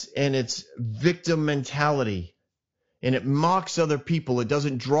 and it's victim mentality. And it mocks other people. It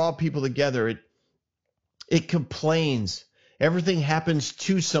doesn't draw people together. It complains. Everything happens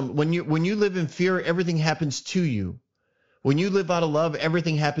to when you live in fear, everything happens to you. When you live out of love,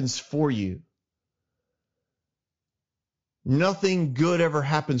 everything happens for you. Nothing good ever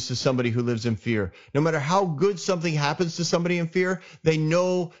happens to somebody who lives in fear. No matter how good something happens to somebody in fear, they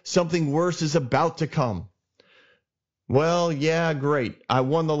know something worse is about to come. Well, yeah, great. I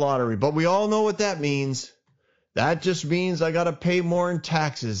won the lottery, but we all know what that means. That just means I got to pay more in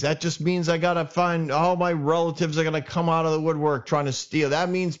taxes. That just means I got to find all my relatives are going to come out of the woodwork trying to steal. That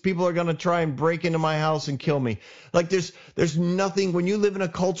means people are going to try and break into my house and kill me. Like there's nothing, when you live in a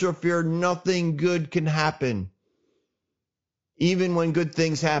culture of fear, nothing good can happen. Even when good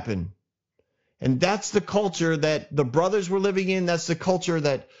things happen. And that's the culture that the brothers were living in. That's the culture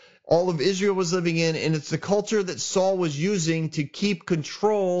that all of Israel was living in. And it's the culture that Saul was using to keep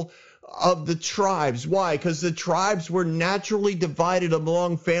control of the tribes. Why? Because the tribes were naturally divided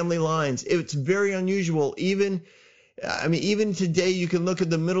along family lines. It's very unusual. Even today, you can look at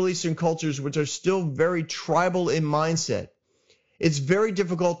the Middle Eastern cultures, which are still very tribal in mindset. It's very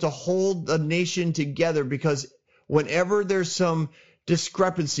difficult to hold a nation together, because whenever there's some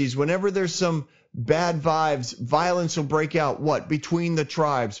discrepancies, whenever there's some bad vibes, violence will break out. What? Between the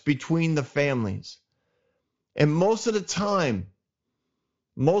tribes, between the families. And most of the time,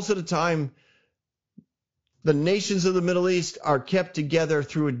 the nations of the Middle East are kept together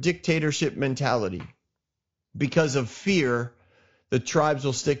through a dictatorship mentality. Because of fear, the tribes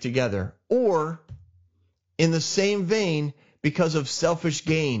will stick together. Or, in the same vein, because of selfish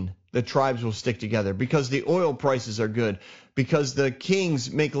gain, the tribes will stick together. Because the oil prices are good. Because the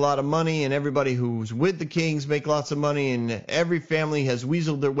kings make a lot of money, and everybody who's with the kings make lots of money, and every family has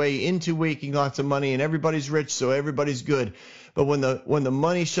weaseled their way into making lots of money, and everybody's rich, so everybody's good. But when the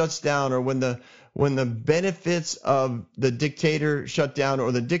money shuts down, or when the benefits of the dictator shut down,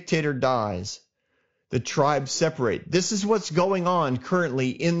 or the dictator dies, the tribes separate. This is what's going on currently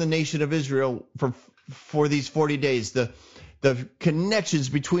in the nation of Israel for these 40 days. The connections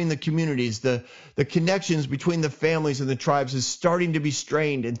between the communities, the connections between the families and the tribes is starting to be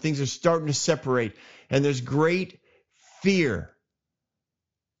strained, and things are starting to separate, and there's great fear.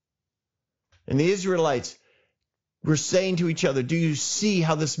 And the Israelites were saying to each other, do you see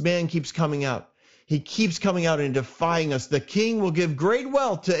how this man keeps coming out? He keeps coming out and defying us. The king will give great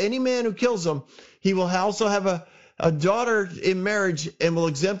wealth to any man who kills him. He will also have a daughter in marriage and will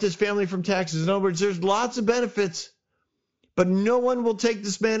exempt his family from taxes. In other words, there's lots of benefits. But no one will take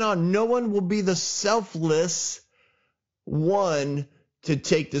this man on. No one will be the selfless one to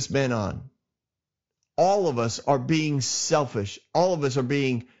take this man on. All of us are being selfish. All of us are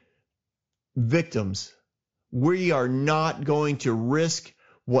being victims. We are not going to risk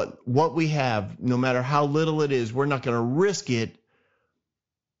what we have, no matter how little it is. We're not going to risk it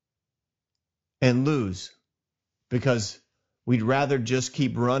and lose, because we'd rather just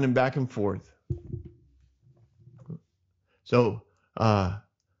keep running back and forth. So, well,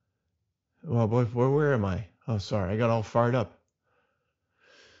 boy, where am I? Oh, sorry, I got all fired up.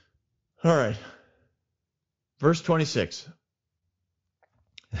 All right, verse 26.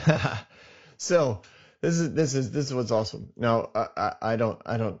 So this is what's awesome. Now, I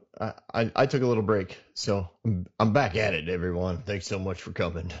took a little break, so I'm back at it, everyone. Thanks so much for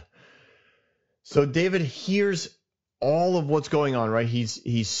coming. So David hears all of what's going on, right? He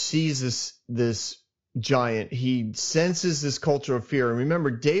sees this giant. He senses this culture of fear. And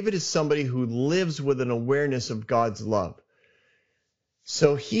remember, David is somebody who lives with an awareness of God's love.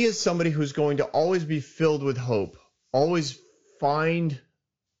 So he is somebody who's going to always be filled with hope, always find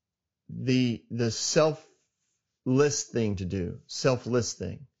the selfless thing to do, selfless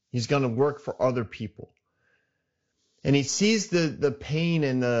thing. He's going to work for other people. And he sees the pain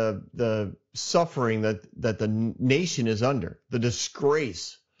and the suffering that the nation is under, the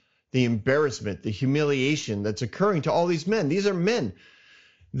disgrace, the embarrassment, the humiliation that's occurring to all these men. These are men.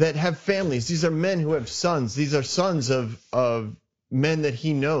 that have families. These are men who have sons. These are sons of men that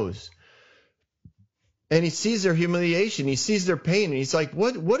he knows. And he sees their humiliation. He sees their pain. And he's like,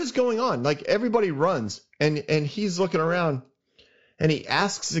 what is going on? Like, everybody runs. And he's looking around. And he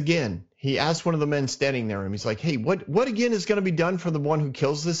asks again. He asks one of the men standing there. And he's like, hey, what again is going to be done for the one who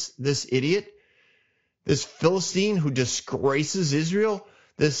kills this idiot? This Philistine who disgraces Israel?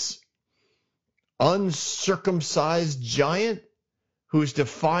 This uncircumcised giant who is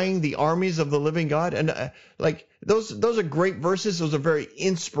defying the armies of the living God? And like, those are great verses. Those are very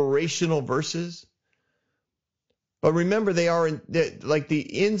inspirational verses. But remember, like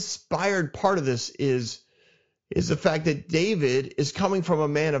the inspired part of this is the fact that David is coming from a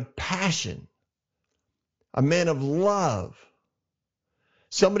man of passion, a man of love,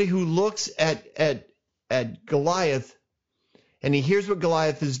 somebody who looks at Goliath and he hears what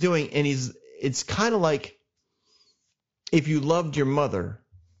Goliath is doing, and it's kind of like if you loved your mother.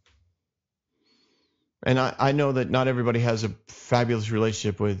 And I know that not everybody has a fabulous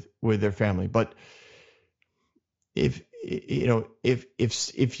relationship with their family, but if you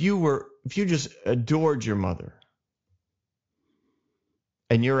just adored your mother,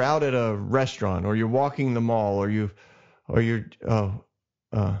 and you're out at a restaurant, or you're walking the mall, I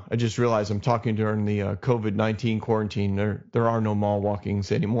just realized I'm talking during the COVID-19 quarantine. There are no mall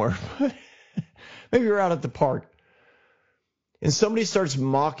walkings anymore. Maybe you're out at the park, and somebody starts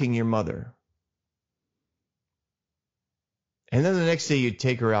mocking your mother, and then the next day you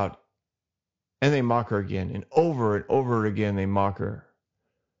take her out, and they mock her again, and over again they mock her.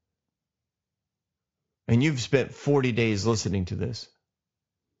 And you've spent 40 days listening to this,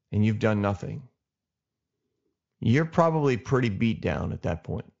 and you've done nothing. You're probably pretty beat down at that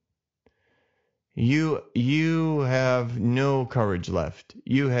point. You have no courage left.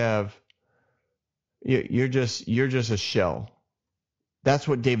 You're just a shell. That's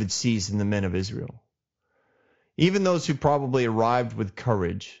what David sees in the men of Israel. Even those who probably arrived with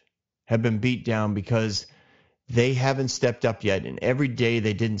courage have been beat down because they haven't stepped up yet, and every day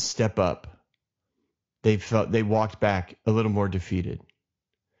they didn't step up, they walked back a little more defeated.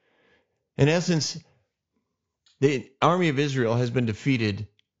 In essence, the army of Israel has been defeated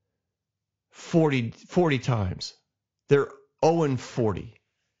 40 times. They're 0-40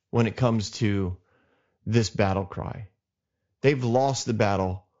 when it comes to this battle cry. They've lost the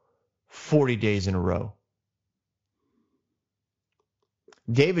battle 40 days in a row.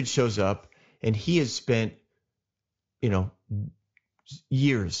 David shows up, and he has spent,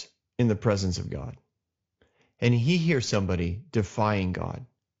 years in the presence of God. And he hears somebody defying God.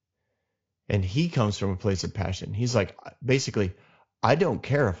 And he comes from a place of passion. He's like, basically, I don't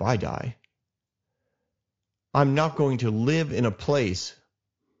care if I die. I'm not going to live in a place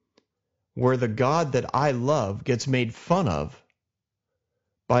where the God that I love gets made fun of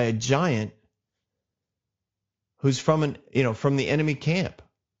by a giant who's from the enemy camp.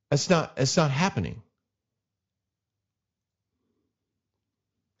 It's not happening.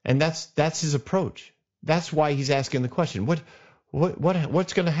 And that's his approach. That's why he's asking the question.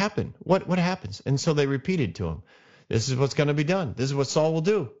 What's going to happen? What happens? And so they repeated to him, this is what's going to be done. This is what Saul will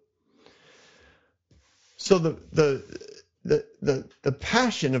do. So the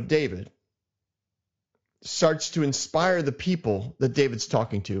passion of David starts to inspire the people that David's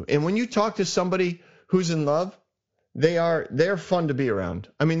talking to. And when you talk to somebody who's in love, they're fun to be around.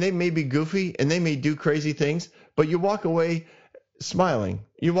 I mean, they may be goofy and they may do crazy things, but you walk away smiling.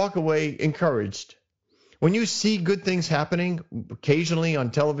 You walk away encouraged. When you see good things happening occasionally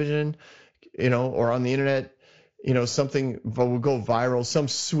on television, or on the internet, something will go viral, some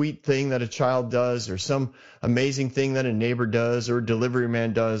sweet thing that a child does, or some amazing thing that a neighbor does, or a delivery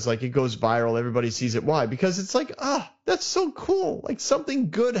man does, like it goes viral, everybody sees it. Why? Because it's like, that's so cool. Like something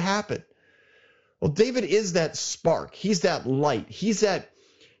good happened. Well, David is that spark. He's that light. He's that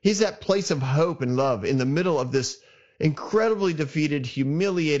place of hope and love in the middle of this incredibly defeated,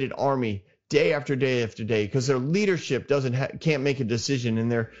 humiliated army day after day after day, because their leadership can't make a decision,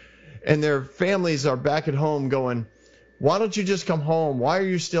 and their families are back at home going, why don't you just come home? Why are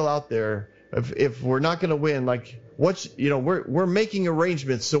you still out there? If we're not going to win, like we're making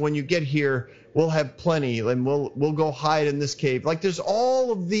arrangements so when you get here, we'll have plenty, and we'll go hide in this cave. Like there's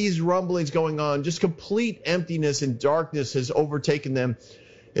all of these rumblings going on. Just complete emptiness and darkness has overtaken them.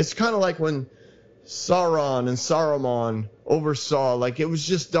 It's kind of like when Sauron and Saruman oversaw, like it was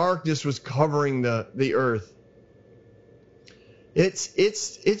just darkness was covering the earth.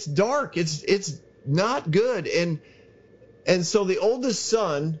 It's dark. It's not good. And so the oldest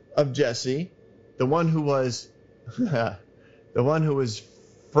son of Jesse, the one who was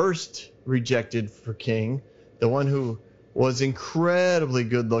first rejected for king, the one who was incredibly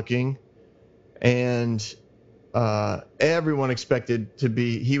good looking, and everyone expected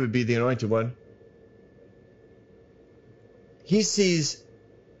he would be the anointed one. He sees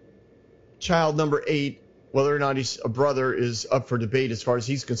child number 8, whether or not he's a brother is up for debate as far as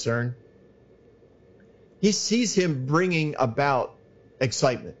he's concerned. He sees him bringing about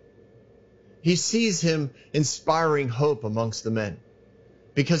excitement. He sees him inspiring hope amongst the men,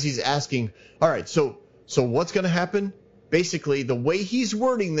 because he's asking, all right, so what's going to happen? Basically, the way he's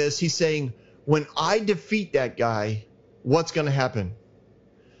wording this, he's saying, when I defeat that guy, what's going to happen?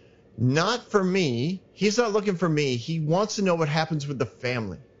 Not for me. He's not looking for me. He wants to know what happens with the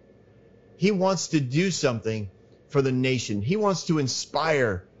family. He wants to do something for the nation. He wants to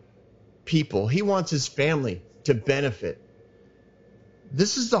inspire people. He wants his family to benefit.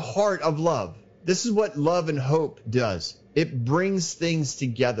 This is the heart of love. This is what love and hope does. It brings things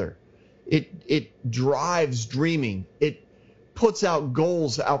together. It drives dreaming. It puts out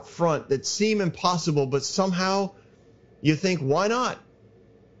goals out front that seem impossible, but somehow you think, why not?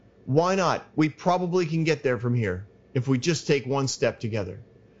 Why not? We probably can get there from here if we just take one step together.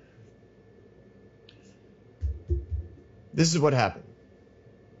 This is what happened.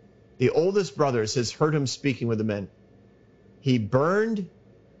 The oldest brother says, heard him speaking with the men. He burned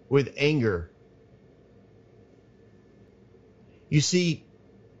with anger. You see,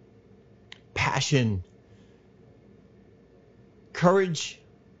 passion, courage,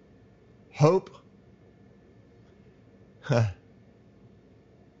 hope.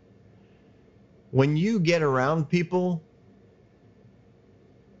 When you get around people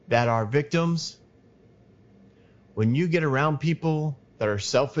that are victims, when you get around people that are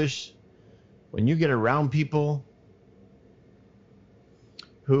selfish, when you get around people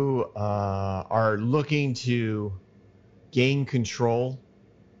who are looking to gain control,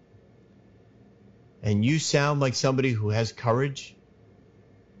 and you sound like somebody who has courage,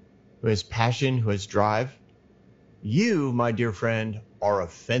 who has passion, who has drive, you, my dear friend, are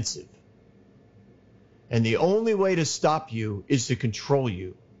offensive. And the only way to stop you is to control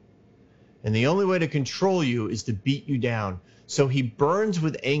you. And the only way to control you is to beat you down. So he burns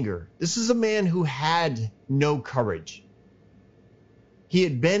with anger. This is a man who had no courage. He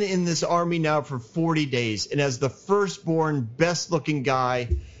had been in this army now for 40 days. And as the firstborn, best-looking guy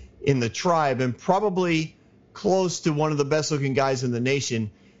in the tribe, and probably close to one of the best-looking guys in the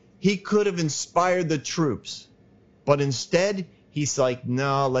nation, he could have inspired the troops. But instead, he's like,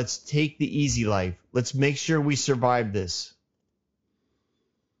 no, let's take the easy life. Let's make sure we survive this.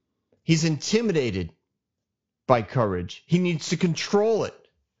 He's intimidated by courage. He needs to control it.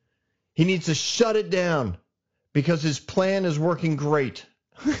 He needs to shut it down because his plan is working great.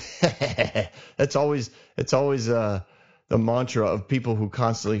 That's always the mantra of people who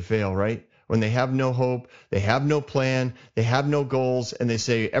constantly fail, right? When they have no hope, they have no plan, they have no goals, and they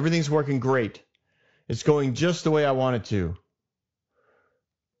say, everything's working great. It's going just the way I want it to.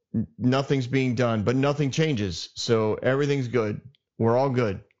 Nothing's being done, but nothing changes. So everything's good. We're all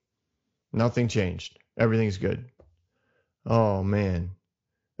good. Nothing changed. Everything's good. Oh, man.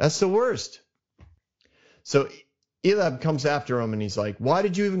 That's the worst. So Eliab comes after him and he's like, why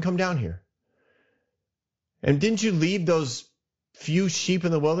did you even come down here? And didn't you leave those few sheep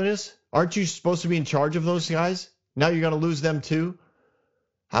in the wilderness? Aren't you supposed to be in charge of those guys? Now you're going to lose them too?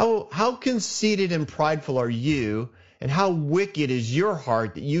 How conceited and prideful are you? And how wicked is your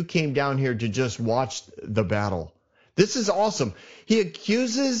heart that you came down here to just watch the battle? This is awesome. He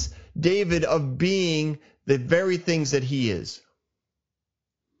accuses David of being the very things that he is.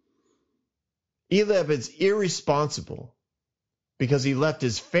 Eliab is irresponsible because he left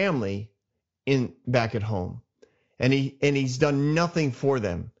his family back at home. And he's done nothing for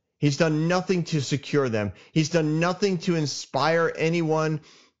them. He's done nothing to secure them. He's done nothing to inspire anyone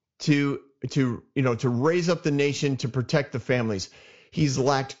to raise up the nation, to protect the families. He's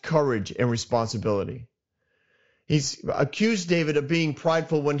lacked courage and responsibility. He's accused David of being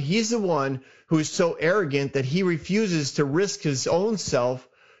prideful when he's the one who is so arrogant that he refuses to risk his own self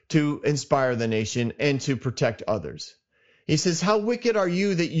to inspire the nation and to protect others. He says, how wicked are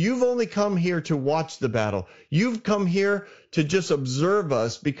you that you've only come here to watch the battle? You've come here to just observe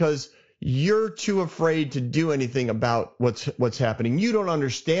us because you're too afraid to do anything about what's happening. You don't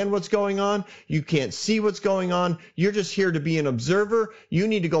understand what's going on. You can't see what's going on. You're just here to be an observer. You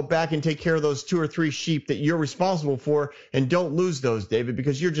need to go back and take care of those 2 or 3 sheep that you're responsible for, and don't lose those, David,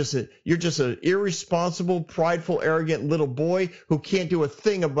 because you're just an irresponsible, prideful, arrogant little boy who can't do a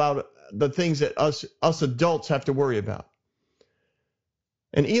thing about the things that us adults have to worry about.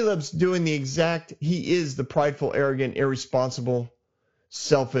 And Eliab's doing he is the prideful, arrogant, irresponsible,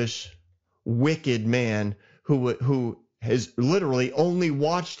 selfish, wicked man who has literally only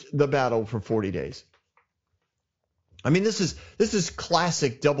watched the battle for 40 days. I mean, this is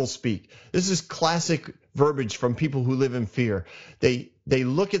classic doublespeak. This is classic verbiage from people who live in fear. They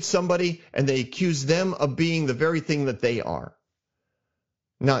look at somebody and they accuse them of being the very thing that they are.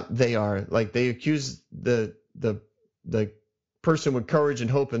 Not they are, like they accuse the person with courage and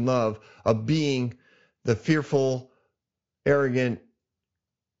hope and love of being the fearful, arrogant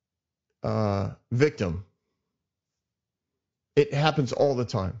victim. It happens all the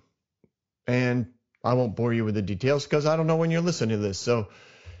time. And I won't bore you with the details because I don't know when you're listening to this. So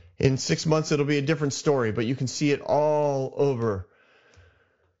in 6 months, it'll be a different story, but you can see it all over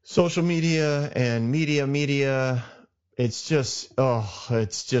social media and media. It's just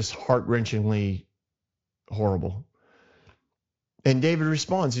heart-wrenchingly horrible. And David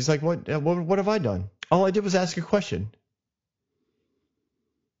responds. He's like, what have I done? All I did was ask a question.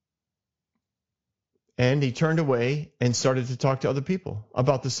 And he turned away and started to talk to other people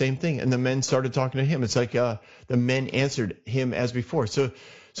about the same thing. And the men started talking to him. It's like the men answered him as before. So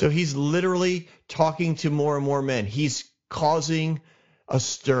he's literally talking to more and more men. He's causing a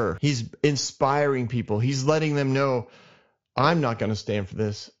stir. He's inspiring people. He's letting them know, I'm not going to stand for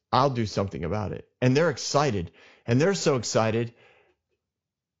this. I'll do something about it. And they're excited. And they're so excited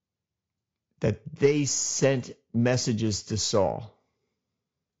that they sent messages to Saul.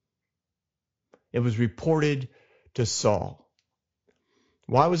 It was reported to Saul.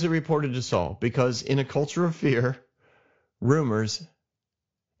 Why was it reported to Saul? Because in a culture of fear, rumors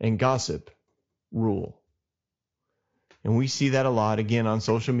and gossip rule. And we see that a lot, again, on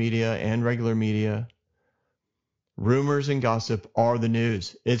social media and regular media. Rumors and gossip are the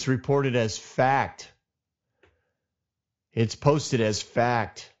news. It's reported as fact. It's posted as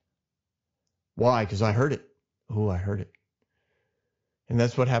fact. Why? Because I heard it. Oh, I heard it. And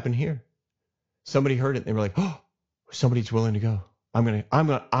that's what happened here. Somebody heard it and they were like, oh, somebody's willing to go. I'm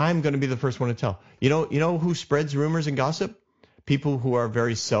gonna be the first one to tell. You know who spreads rumors and gossip? People who are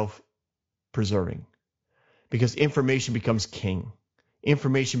very self-preserving. Because information becomes king.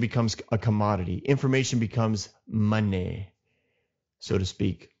 Information becomes a commodity. Information becomes money, so to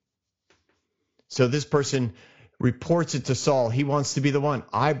speak. So this person reports it to Saul. He wants to be the one.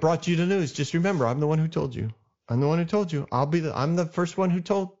 I brought you the news. Just remember, I'm the one who told you. I'm the one who told you. I'm the first one who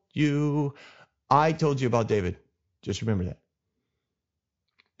told you. I told you about David. Just remember that.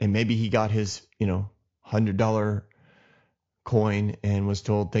 And maybe he got his, $100 coin and was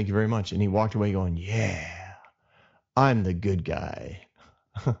told, thank you very much. And he walked away going, yeah, I'm the good guy.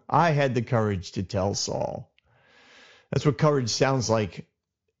 I had the courage to tell Saul. That's what courage sounds like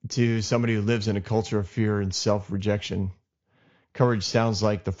to somebody who lives in a culture of fear and self-rejection. Courage sounds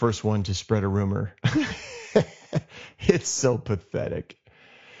like the first one to spread a rumor. It's so pathetic.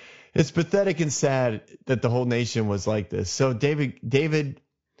 It's pathetic and sad that the whole nation was like this. So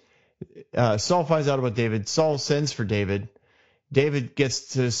Saul finds out about David. Saul sends for David. David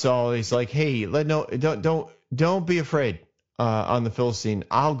gets to Saul. He's like, hey, don't be afraid on the Philistine.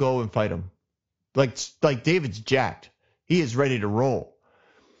 I'll go and fight him. Like David's jacked. He is ready to roll.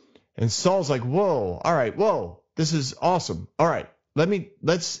 And Saul's like, whoa, all right, whoa, this is awesome. All right,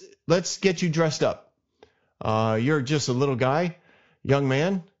 let's get you dressed up. You're just a little guy, young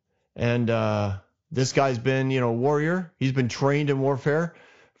man. And this guy's been, a warrior. He's been trained in warfare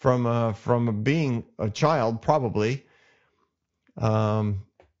from being a child, probably. And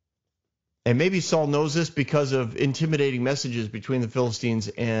maybe Saul knows this because of intimidating messages between the Philistines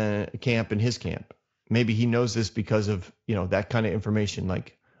and camp and his camp. Maybe he knows this because of, that kind of information.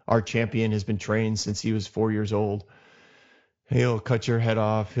 Like, our champion has been trained since he was 4 years old. He'll cut your head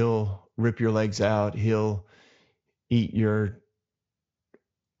off. He'll rip your legs out. He'll eat your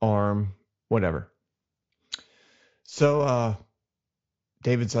arm, whatever. So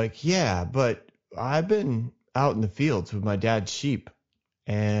David's like, yeah, but I've been out in the fields with my dad's sheep,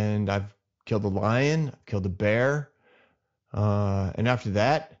 and I've killed a lion, I've killed a bear, and after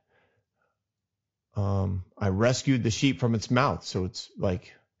that, I rescued the sheep from its mouth. So it's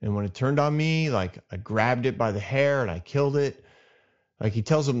like, and when it turned on me, like I grabbed it by the hair and I killed it. Like he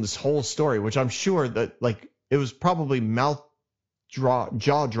tells him this whole story, which I'm sure that like it was probably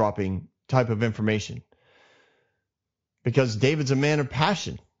jaw-dropping type of information, because David's a man of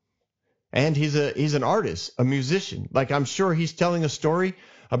passion, and he's an artist, a musician. Like I'm sure he's telling a story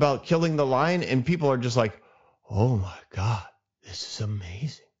about killing the lion, and people are just like, "Oh my God, this is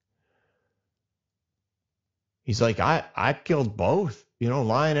amazing." He's like, I killed both,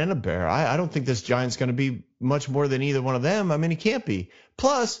 lion and a bear. I don't think this giant's going to be much more than either one of them. I mean, he can't be.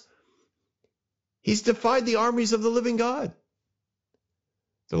 Plus, he's defied the armies of the living God.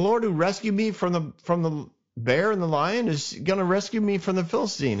 The Lord who rescued me from bear and the lion is going to rescue me from the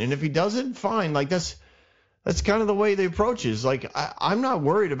Philistine. And if he doesn't, fine. Like that's kind of the way they approach it. Is like, I'm not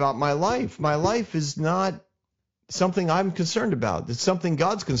worried about my life. My life is not something I'm concerned about. It's something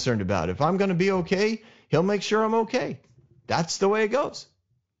God's concerned about. If I'm going to be okay, he'll make sure I'm okay. That's the way it goes.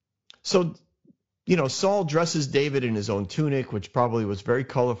 So, Saul dresses David in his own tunic, which probably was very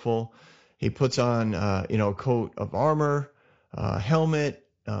colorful. He puts on, a coat of armor, helmet,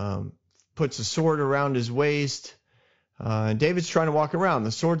 puts a sword around his waist. David's trying to walk around.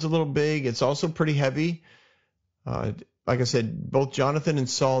 The sword's a little big. It's also pretty heavy. Like I said, both Jonathan and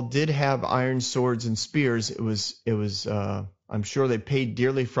Saul did have iron swords and spears. It was. I'm sure they paid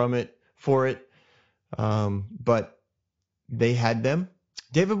dearly for it. But they had them.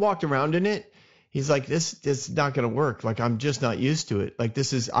 David walked around in it. He's like, this is not going to work. Like, I'm just not used to it. Like,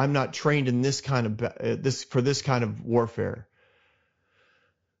 I'm not trained in this kind of warfare.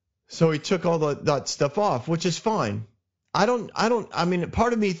 So he took all that stuff off, which is fine. I mean,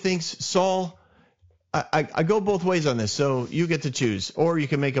 part of me thinks Saul, I go both ways on this. So you get to choose, or you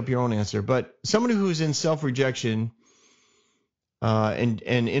can make up your own answer. But somebody who's in self-rejection, and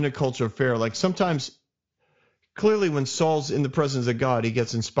in a culture of fear, like sometimes, clearly, when Saul's in the presence of God, he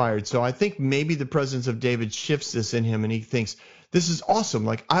gets inspired. So I think maybe the presence of David shifts this in him, and he thinks, this is awesome.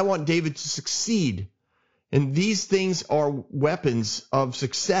 Like, I want David to succeed. And these things are weapons of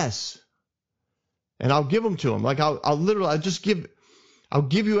success. And I'll give them to him. Like, I'll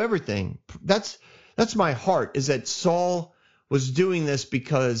give you everything. That's my heart, is that Saul was doing this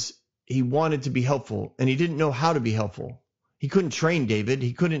because he wanted to be helpful, and he didn't know how to be helpful. He couldn't train David.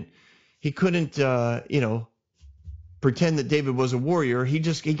 He couldn't, pretend that David was a warrior. He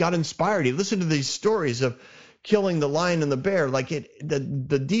got inspired. He listened to these stories of killing the lion and the bear. Like,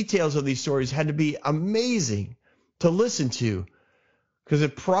 the details of these stories had to be amazing to listen to, because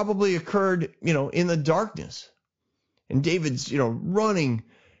it probably occurred, in the darkness. And David's, running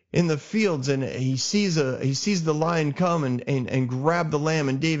in the fields, and he sees the lion come and grab the lamb,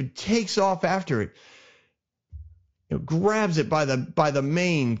 and David takes off after it. Grabs it by the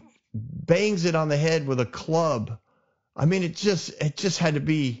mane, bangs it on the head with a club. I mean, it just had to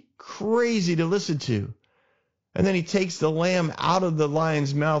be crazy to listen to. And then he takes the lamb out of the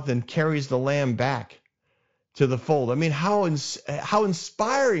lion's mouth and carries the lamb back to the fold. I mean, how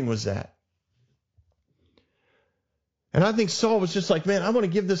inspiring was that? And I think Saul was just like, man, I want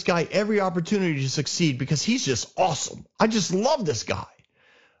to give this guy every opportunity to succeed because he's just awesome. I just love this guy.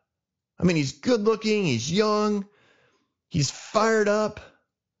 I mean, he's good looking, he's young, he's fired up.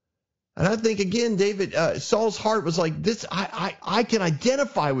 And I think, again, Saul's heart was like, this. I can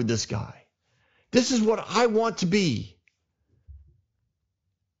identify with this guy. This is what I want to be.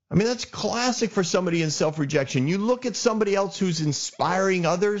 I mean, that's classic for somebody in self-rejection. You look at somebody else who's inspiring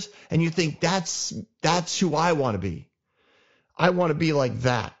others, and you think, that's who I want to be. I want to be like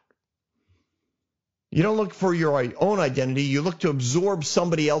that. You don't look for your own identity. You look to absorb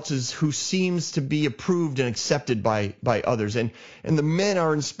somebody else's who seems to be approved and accepted by others. And the men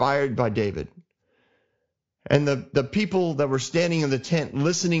are inspired by David. And the people that were standing in the tent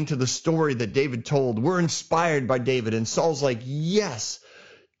listening to the story that David told were inspired by David. And Saul's like, yes,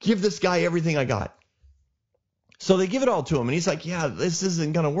 give this guy everything I got. So they give it all to him. And he's like, yeah, this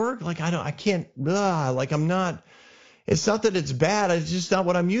isn't going to work. Like, I can't, I'm not, it's not that it's bad. It's just not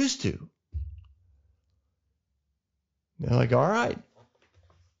what I'm used to. They're like, all right,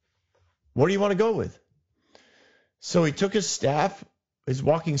 what do you want to go with? So he took his staff, his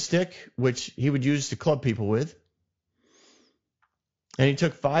walking stick, which he would use to club people with, and he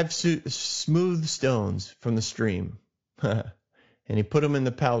took 5 smooth stones from the stream, and he put them in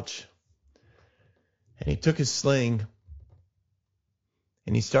the pouch, and he took his sling,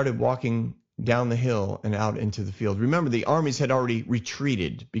 and he started walking down the hill and out into the field. Remember, the armies had already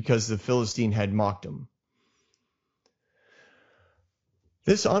retreated because the Philistine had mocked them.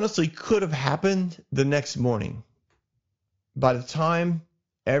 This honestly could have happened the next morning. By the time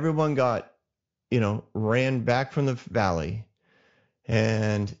everyone ran back from the valley,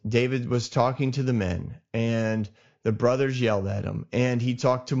 and David was talking to the men, and the brothers yelled at him, and he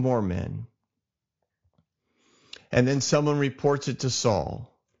talked to more men. And then someone reports it to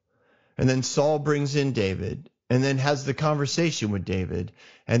Saul. And then Saul brings in David, and then has the conversation with David,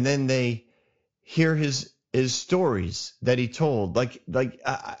 and then they hear his stories that he told.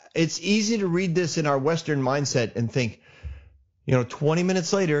 It's easy to read this in our Western mindset and think, 20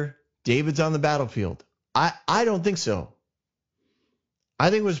 minutes later, David's on the battlefield. I don't think so. I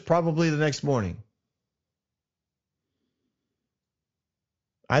think it was probably the next morning.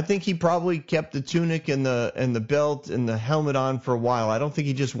 I think he probably kept the tunic and the belt and the helmet on for a while. I don't think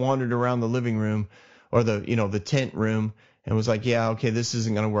he just wandered around the living room or the tent room and was like, yeah, okay, this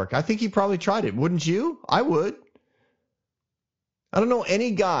isn't going to work. I think he probably tried it. Wouldn't you? I would. I don't know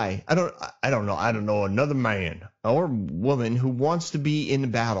any guy. I don't know another man or woman who wants to be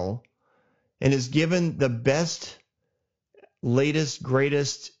in battle and is given the best, latest,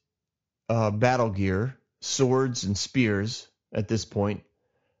 greatest battle gear, swords and spears at this point,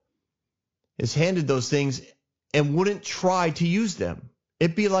 is handed those things and wouldn't try to use them.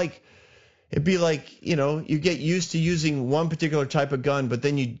 It'd be like, you get used to using one particular type of gun, but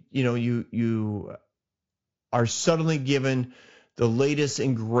then you are suddenly given the latest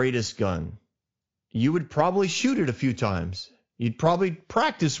and greatest gun. You would probably shoot it a few times. You'd probably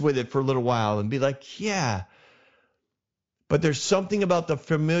practice with it for a little while and be like, yeah. But there's something about the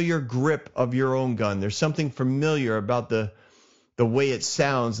familiar grip of your own gun. There's something familiar about the way it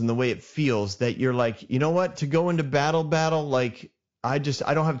sounds and the way it feels that you're like, you know what? To go into battle, like I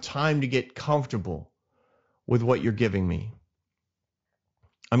don't have time to get comfortable with what you're giving me.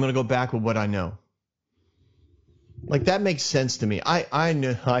 I'm going to go back with what I know. Like that makes sense to me. I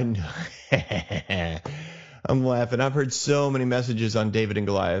know. I'm laughing. I've heard so many messages on David and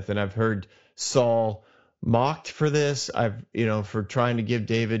Goliath, and I've heard Saul mocked for this. For trying to give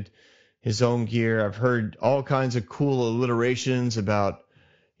David his own gear. I've heard all kinds of cool alliterations about,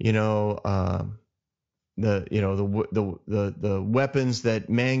 the weapons that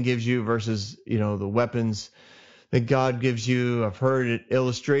man gives you versus, the weapons that God gives you. I've heard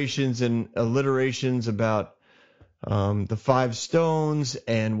illustrations and alliterations about the 5 stones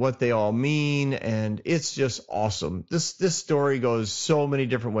and what they all mean, and it's just awesome. This story goes so many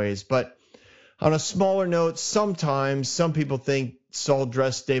different ways, but on a smaller note, sometimes some people think Saul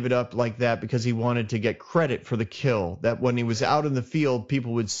dressed David up like that because he wanted to get credit for the kill, that when he was out in the field,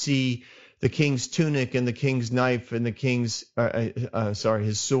 people would see the king's tunic and the king's knife and the king's,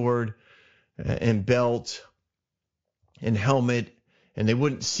 his sword and belt and helmet, and they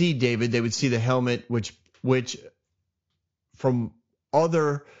wouldn't see David. They would see the helmet, which from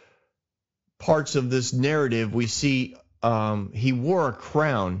other parts of this narrative, we see he wore a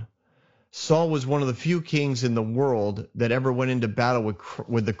crown. Saul was one of the few kings in the world that ever went into battle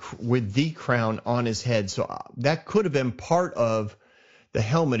with the crown on his head. So that could have been part of the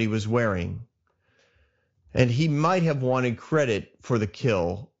helmet he was wearing. And he might have wanted credit for the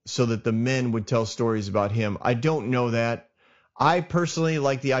kill so that the men would tell stories about him. I don't know that. I personally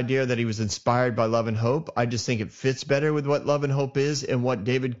like the idea that he was inspired by love and hope. I just think it fits better with what love and hope is and what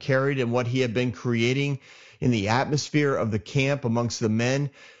David carried and what he had been creating in the atmosphere of the camp amongst the men.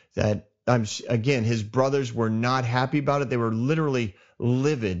 That, again, his brothers were not happy about it. They were literally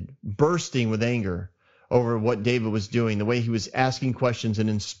livid, bursting with anger over what David was doing, the way he was asking questions and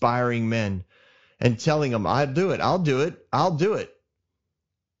inspiring men and telling them, I'll do it.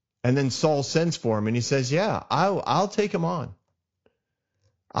 And then Saul sends for him and he says, yeah, I'll take him on.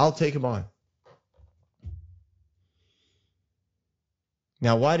 I'll take him on.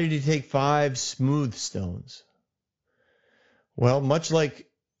 Now, why did he take 5 smooth stones? Well, much like,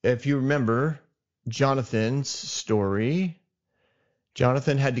 if you remember Jonathan's story,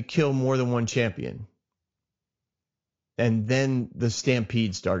 Jonathan had to kill more than one champion. And then the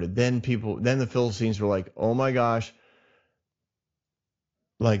stampede started. Then the Philistines were like, oh my gosh,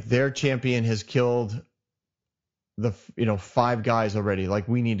 like their champion has killed the 5 guys already. Like,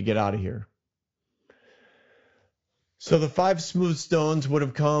 we need to get out of here. So the 5 smooth stones would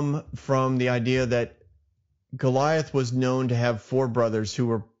have come from the idea that Goliath was known to have 4 brothers who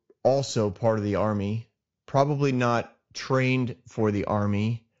were also part of the army, probably not trained for the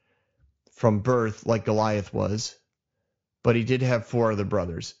army from birth like Goliath was, but he did have 4 other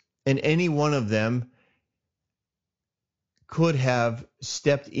brothers. And any one of them could have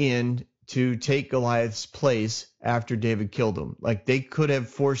stepped in to take Goliath's place after David killed him. Like, they could have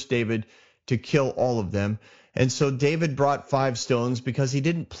forced David to kill all of them. And so David brought 5 stones because he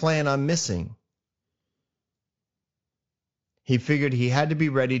didn't plan on missing. He figured he had to be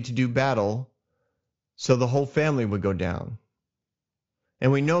ready to do battle so the whole family would go down.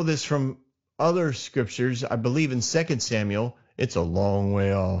 And we know this from other scriptures. I believe in 2 Samuel. It's a long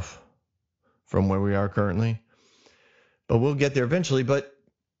way off from where we are currently, but we'll get there eventually. But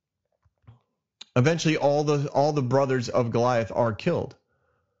eventually all the brothers of Goliath are killed.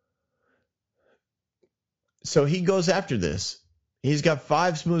 So he goes after this. He's got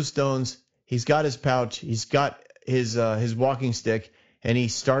 5 smooth stones. He's got his pouch. He's got his walking stick, and he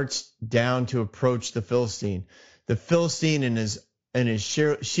starts down to approach the Philistine. The Philistine and his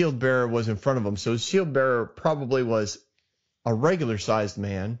shield bearer was in front of him. So his shield bearer probably was a regular sized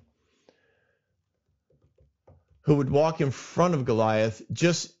man who would walk in front of Goliath,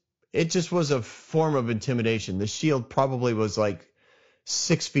 just it just was a form of intimidation. The shield probably was like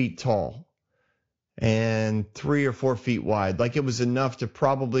 6 feet tall and 3 or 4 feet wide. Like it was enough to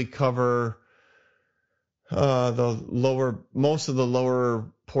probably cover most of the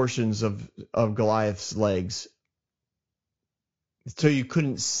lower portions of Goliath's legs. So you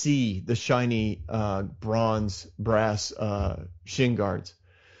couldn't see the shiny brass shin guards.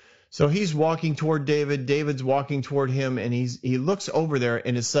 So he's walking toward David. David's walking toward him, and he looks over there,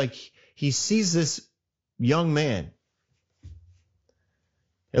 and it's like he sees this young man.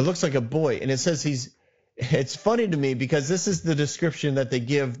 It looks like a boy, and it says it's funny to me because this is the description that they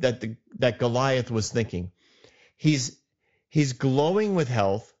give that Goliath was thinking. He's glowing with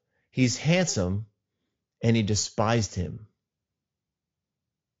health, he's handsome, and he despised him.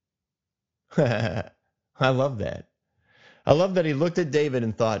 I love that. I love that he looked at David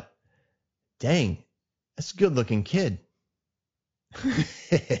and thought, dang, that's a good-looking kid.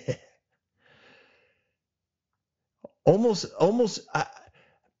 almost,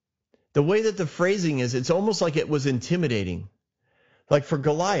 the way that the phrasing is, it's almost like it was intimidating. Like for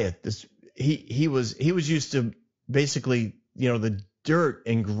Goliath, he was used to basically, the dirt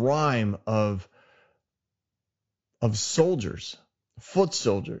and grime of soldiers, foot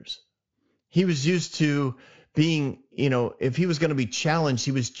soldiers. He was used to being, if he was going to be challenged,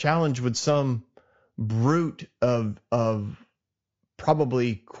 he was challenged with some brute of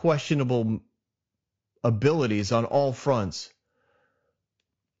probably questionable abilities on all fronts.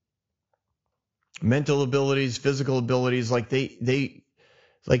 Mental abilities, physical abilities, like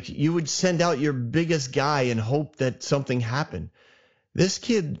like you would send out your biggest guy and hope that something happened. This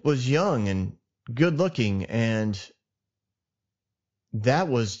kid was young and good looking, and that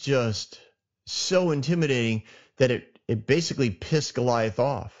was just so intimidating that it basically pissed Goliath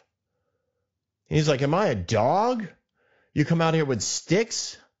off. He's like, am I a dog? You come out here with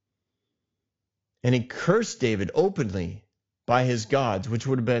sticks? And he cursed David openly by his gods, which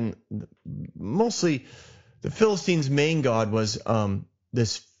would have been mostly the Philistines' main god was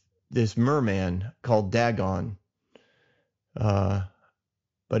this merman called Dagon.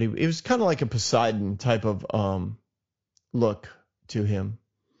 But he was kind of like a Poseidon type of look to him.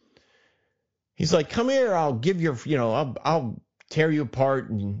 He's like, come here, I'll give your, I'll tear you apart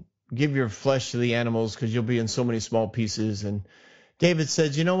and give your flesh to the animals because you'll be in so many small pieces. And David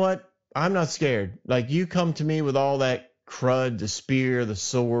says, you know what? I'm not scared. Like, you come to me with all that crud, the spear, the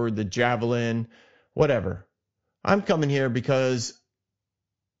sword, the javelin, whatever. I'm coming here because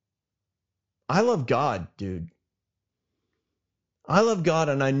I love God, dude. I love God,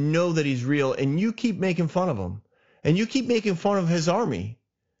 and I know that he's real, and you keep making fun of him. And you keep making fun of his army.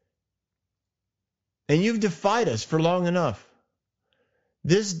 And you've defied us for long enough.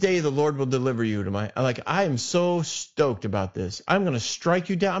 This day the Lord will deliver you to I am so stoked about this. I'm going to strike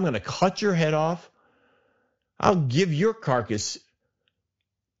you down. I'm going to cut your head off. I'll give your carcass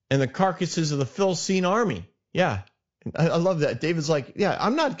and the carcasses of the Philistine army. Yeah, I love that. David's like, yeah,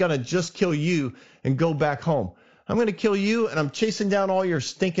 I'm not going to just kill you and go back home. I'm going to kill you, and I'm chasing down all your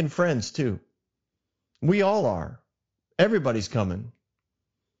stinking friends too. We all are. Everybody's coming.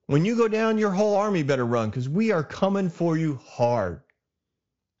 When you go down, your whole army better run, because we are coming for you hard.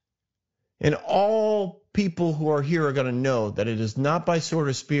 And all people who are here are going to know that it is not by sword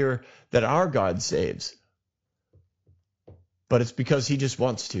or spear that our God saves, but it's because he just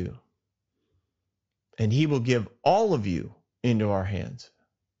wants to. And he will give all of you into our hands.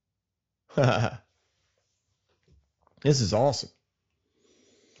 This is awesome.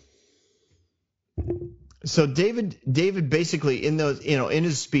 So David basically in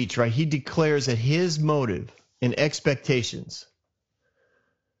his speech, right, he declares that his motive and expectations,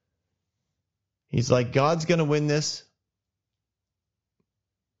 he's like, God's going to win this.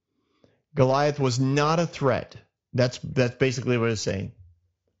 Goliath was not a threat. That's basically what it's saying.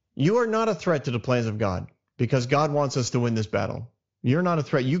 You are not a threat to the plans of God because God wants us to win this battle. You're not a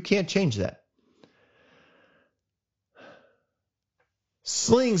threat. You can't change that.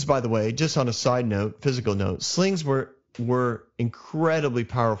 Slings, by the way, just on a side note, physical note, slings were incredibly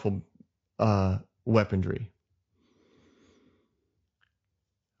powerful weaponry.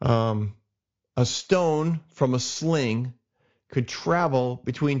 A stone from a sling could travel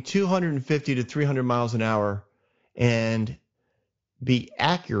between 250 to 300 miles an hour and be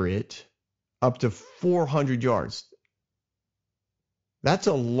accurate up to 400 yards. That's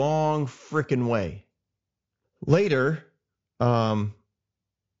a long frickin' way. Later,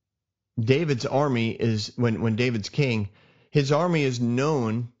 David's army is, when David's king, his army is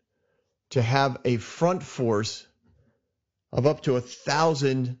known to have a front force of up to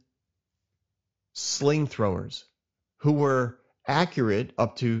 1,000 sling throwers who were accurate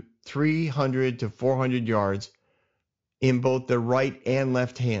up to 300 to 400 yards in both the right and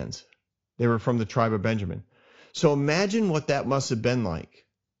left hands. They were from the tribe of Benjamin. So imagine what that must have been like.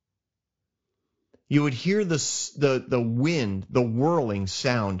 You would hear the wind, the whirling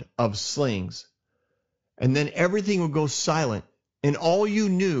sound of slings, and then everything would go silent, and all you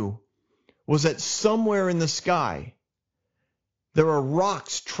knew was that somewhere in the sky there are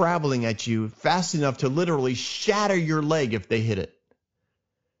rocks traveling at you fast enough to literally shatter your leg if they hit it,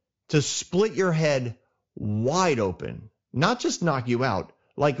 to split your head wide open, not just knock you out,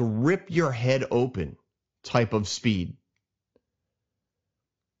 like rip your head open type of speed.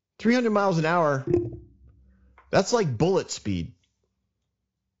 300 miles an hour, that's like bullet speed.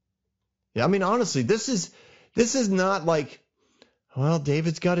 Yeah, I mean, honestly, this is not like, well,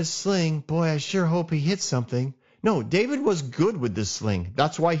 David's got his sling. Boy, I sure hope he hits something. No, David was good with this sling.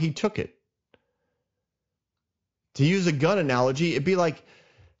 That's why he took it. To use a gun analogy, it'd be like,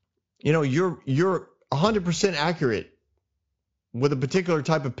 you're 100% accurate with a particular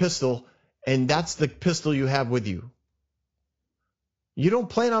type of pistol, and that's the pistol you have with you. You don't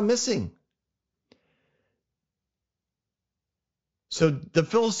plan on missing. So the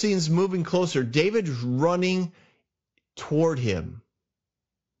Philistines moving closer. David's running toward him.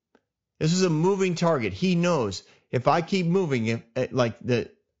 This is a moving target. He knows if I keep moving,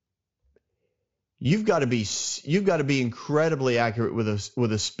 you've got to be incredibly accurate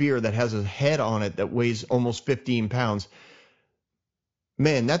with a spear that has a head on it that weighs almost 15 pounds.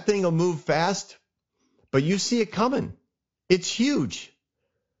 Man, that thing will move fast, but you see it coming. It's huge.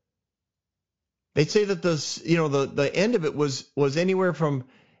 They say that the end of it was anywhere from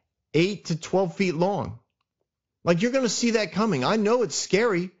 8 to 12 feet long. Like, you're going to see that coming. I know it's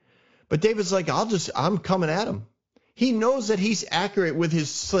scary, but David's like, I'm coming at him. He knows that he's accurate with his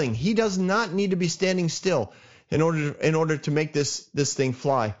sling. He does not need to be standing still in order to make this thing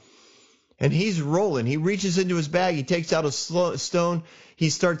fly. And he's rolling. He reaches into his bag. He takes out a stone. He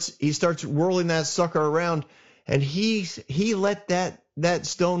starts whirling that sucker around, and he let that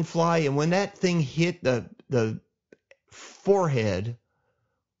stone fly. And when that thing hit the forehead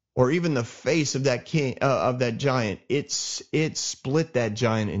or even the face of that giant, it split that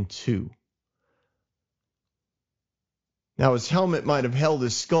giant in two. Now, his helmet might have held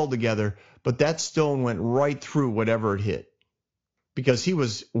his skull together, but that stone went right through whatever it hit, because he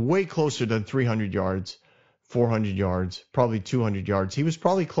was way closer than 300 yards, 400 yards, probably 200 yards. He was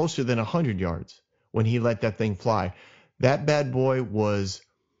probably closer than 100 yards when he let that thing fly. That bad boy was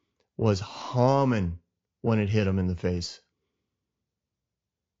humming when it hit him in the face.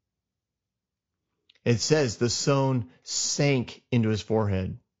 It says the stone sank into his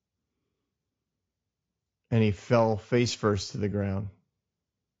forehead, and he fell face first to the ground.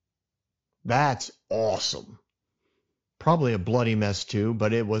 That's awesome. Probably a bloody mess too,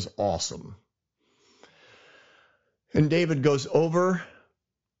 but it was awesome. And David goes over,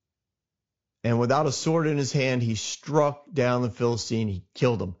 and without a sword in his hand, he struck down the Philistine. He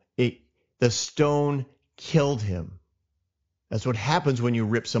killed him. The stone killed him. That's what happens when you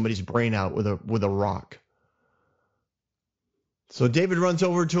rip somebody's brain out with a rock. So David runs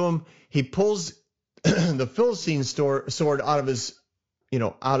over to him. He pulls the Philistine sword out of his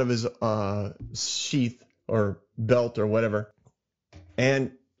sheath or belt or whatever,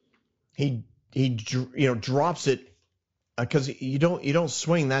 and he drops it, because you don't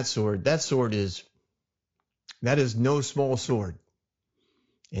swing that sword. That is no small sword,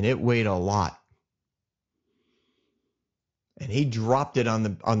 and it weighed a lot. And he dropped it on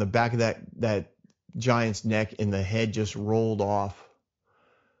the back of that giant's neck, and the head just rolled off.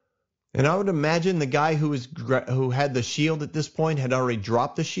 And I would imagine the guy who had the shield at this point had already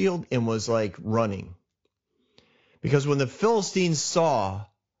dropped the shield and was like running. Because when the Philistines saw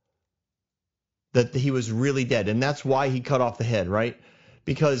that he was really dead, and that's why he cut off the head, right?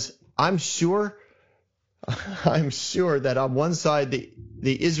 Because I'm sure that on one side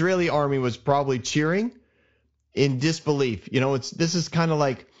the Israeli army was probably cheering in disbelief. This is kind of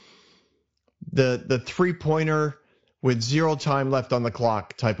like the three-pointer with zero time left on the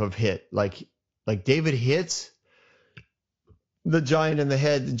clock type of hit. Like David hits the giant in the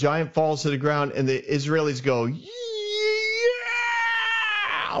head, the giant falls to the ground, and the Israelis go, yeah!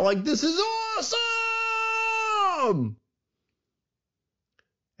 Like, this is awesome!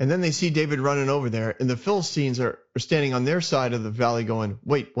 And then they see David running over there, and the Philistines are standing on their side of the valley going,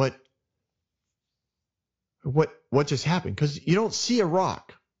 wait, what just happened? Because you don't see a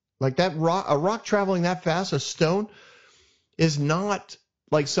rock. Like a rock traveling that fast, a stone, is not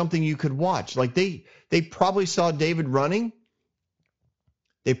like something you could watch. Like they probably saw David running.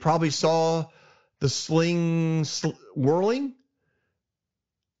 They probably saw the sling whirling.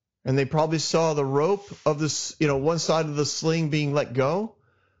 And they probably saw the rope of this, one side of the sling being let go.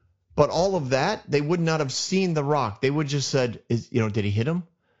 But all of that, they would not have seen the rock. They would just said, did he hit him?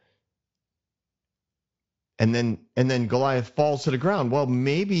 And then Goliath falls to the ground. Well,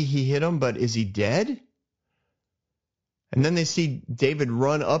 maybe he hit him, but is he dead? And then they see David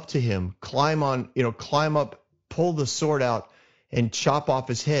run up to him, climb up, pull the sword out, and chop off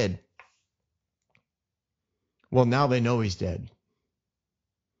his head. Well, now they know he's dead.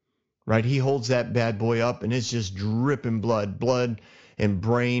 Right? He holds that bad boy up, and it's just dripping blood and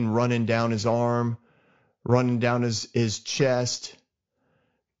brain running down his arm, running down his chest.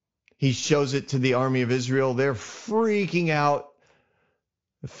 He shows it to the army of Israel. They're freaking out.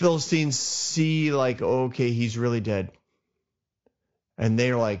 The Philistines see like, okay, he's really dead. And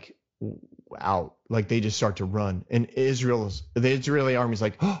they're like, out. Like they just start to run. And the Israeli army's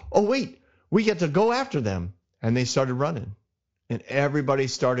like, oh, wait, we get to go after them. And they started running. And everybody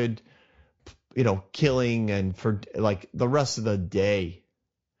started, killing, and for like the rest of the day.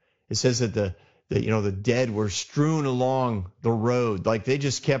 It says that the dead were strewn along the road. Like they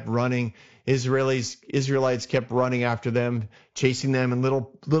just kept running. Israelites kept running after them, chasing them in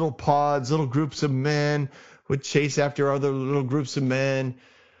little pods, little groups of men would chase after other little groups of men.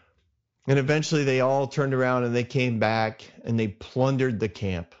 And eventually they all turned around and they came back and they plundered the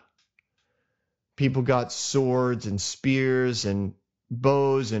camp. People got swords and spears and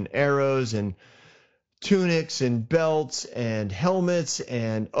bows and arrows and tunics and belts and helmets,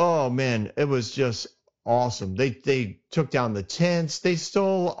 and oh man, it was just awesome. They took down the tents. They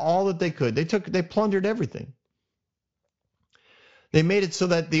stole all that they could. They plundered everything. They made it so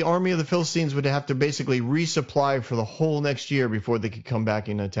that the army of the Philistines would have to basically resupply for the whole next year before they could come back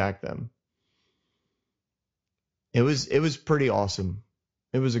and attack them. It was pretty awesome.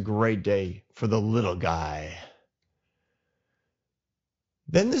 It was a great day for the little guy.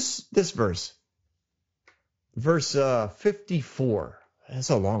 Then this verse 54. That's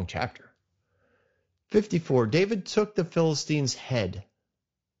a long chapter. 54. David took the Philistines' head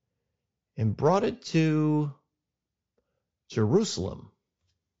and brought it to Jerusalem.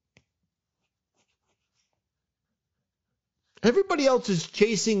 Everybody else is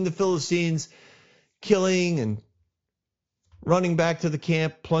chasing the Philistines, killing and running back to the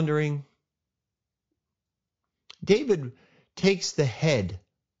camp, plundering. David takes the head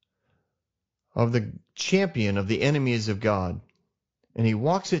of the champion of the enemies of God, and he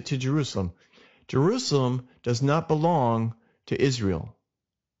walks it to Jerusalem. Jerusalem does not belong to Israel.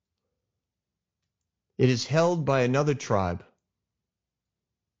 It is held by another tribe.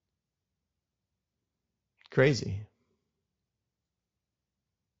 Crazy.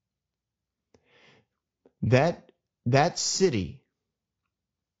 That city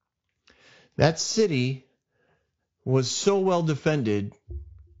was so well defended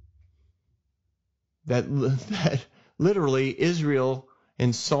that literally Israel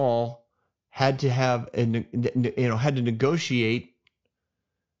and Saul had to had to negotiate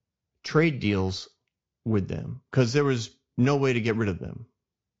trade deals with them because there was no way to get rid of them.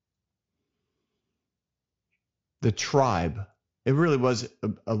 The tribe, it really was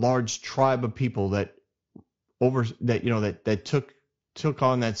a large tribe of people that took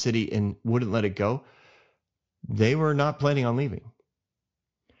on that city and wouldn't let it go. They were not planning on leaving.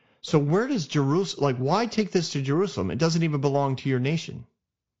 So where does Jerusalem, why take this to Jerusalem? It doesn't even belong to your nation.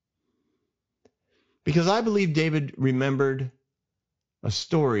 Because I believe David remembered a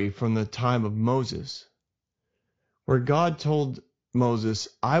story from the time of Moses, where God told Moses,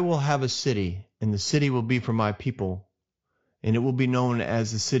 I will have a city, and the city will be for my people, and it will be known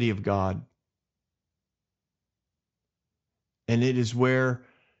as the city of God. And it is where,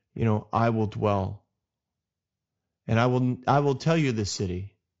 I will dwell. And I will tell you this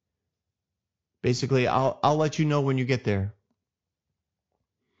city. Basically, I'll let you know when you get there.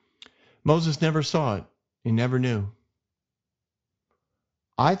 Moses never saw it. He never knew.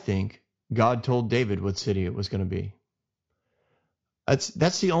 I think God told David what city it was going to be.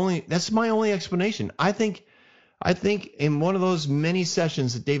 That's my only explanation. I think in one of those many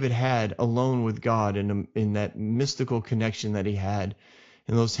sessions that David had alone with God in that mystical connection that he had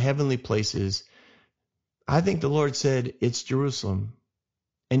in those heavenly places, I think the Lord said, it's Jerusalem.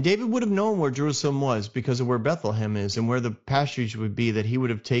 And David would have known where Jerusalem was because of where Bethlehem is and where the pasturage would be that he would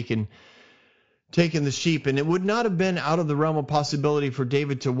have taken the sheep. And it would not have been out of the realm of possibility for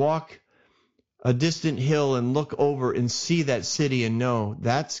David to walk a distant hill and look over and see that city and know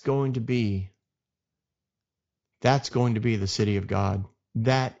that's going to be the city of God.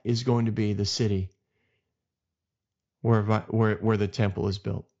 That is going to be the city where the temple is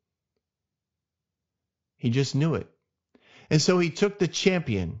built. He just knew it. And so he took the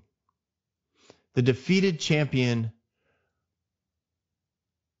champion the defeated champion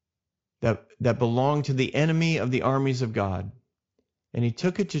that belonged to the enemy of the armies of God. And he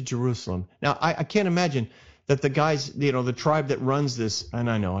took it to Jerusalem. Now, I can't imagine that the guys, the tribe that runs this, and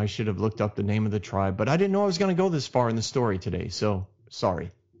I know I should have looked up the name of the tribe, but I didn't know I was going to go this far in the story today, so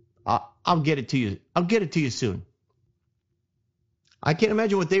sorry. I'll get it to you. I'll get it to you soon. I can't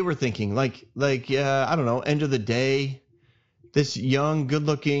imagine what they were thinking. Like I don't know, end of the day, this young,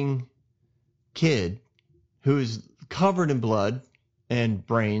 good-looking kid who's covered in blood and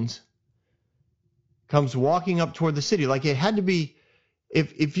brains comes walking up toward the city. Like it had to be,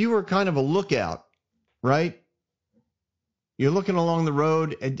 if you were kind of a lookout, right? You're looking along the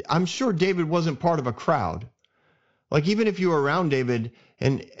road, and I'm sure David wasn't part of a crowd. Like even if you were around David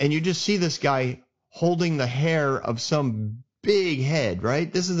and you just see this guy holding the hair of some big head,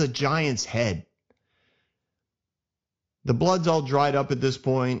 right? This is a giant's head. The blood's all dried up at this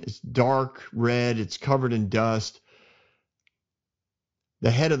point. It's dark red. It's covered in dust.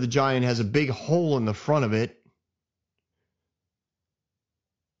 The head of the giant has a big hole in the front of it.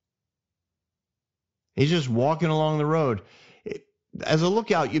 He's just walking along the road. As a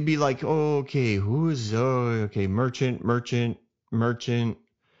lookout, you'd be like, oh, okay, merchant,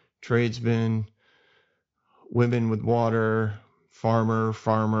 tradesman, women with water, farmer.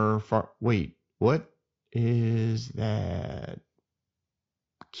 Wait, what is that?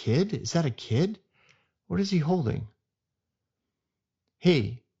 Kid? Is that a kid? What is he holding?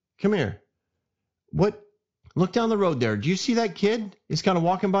 Hey, come here. What? Look down the road there. Do you see that kid? He's kind of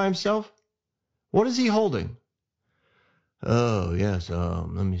walking by himself. What is he holding? Oh, yes. Let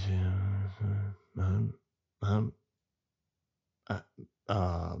me see.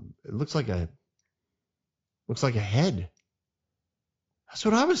 It looks like a head. That's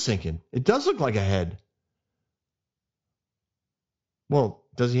what I was thinking. It does look like a head. Well,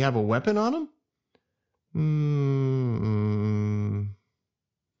 does he have a weapon on him?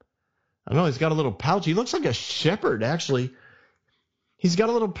 I don't know. He's got a little pouch. He looks like a shepherd, actually. He's got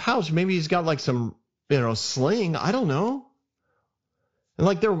a little pouch. Maybe he's got like some, sling. I don't know. And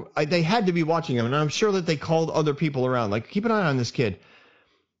like they had to be watching him, and I'm sure that they called other people around. Like, keep an eye on this kid.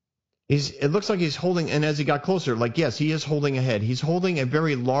 It looks like he's holding, and as he got closer, like, yes, he is holding a head. He's holding a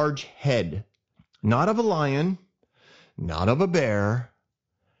very large head. Not of a lion, not of a bear.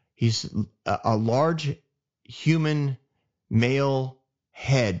 He's a large human male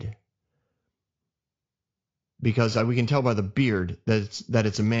head. Because we can tell by the beard that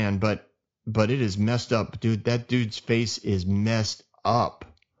it's a man, but it is messed up, dude. That dude's face is messed up.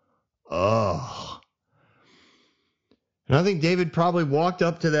 Ugh. And I think David probably walked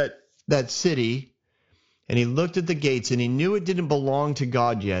up to that city, and he looked at the gates, and he knew it didn't belong to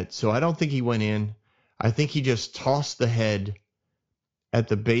God yet. So I don't think he went in. I think he just tossed the head at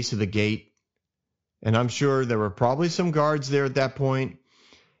the base of the gate. And I'm sure there were probably some guards there at that point,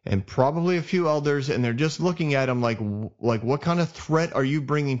 and probably a few elders, and they're just looking at him like what kind of threat are you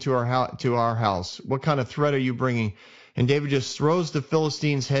bringing to our house? What kind of threat are you bringing? And David just throws the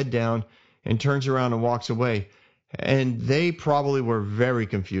Philistine's head down and turns around and walks away. And they probably were very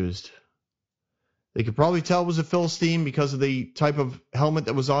confused. They could probably tell it was a Philistine because of the type of helmet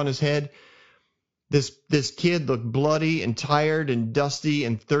that was on his head. This kid looked bloody and tired and dusty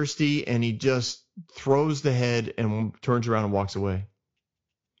and thirsty, and he just throws the head and turns around and walks away.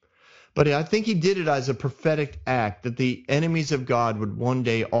 But I think he did it as a prophetic act that the enemies of God would one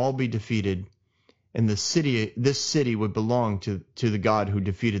day all be defeated, and this city would belong to the God who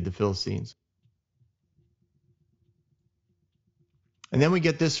defeated the Philistines. And then we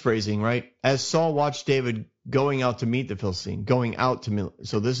get this phrasing, right? As Saul watched David going out to meet the Philistine,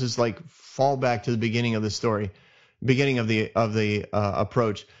 so this is like fall back to the beginning of the story, beginning of the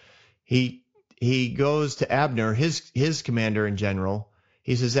approach. He goes to Abner, his commander in general.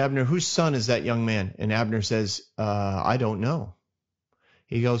 He says, Abner, whose son is that young man? And Abner says, I don't know.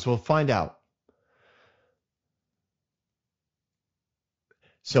 He goes, well, find out.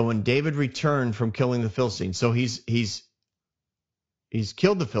 So when David returned from killing the Philistine, so he's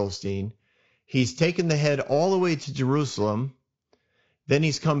killed the Philistine. He's taken the head all the way to Jerusalem. Then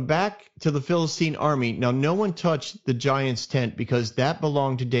he's come back to the Philistine army. Now, no one touched the giant's tent because that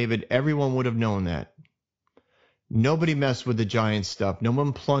belonged to David. Everyone would have known that. Nobody messed with the giant's stuff. No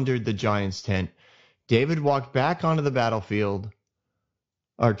one plundered the giant's tent. David walked back onto the battlefield,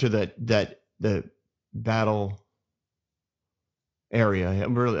 or to the battle area.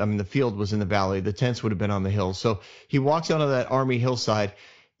 The field was in the valley. The tents would have been on the hill. So he walks onto that army hillside,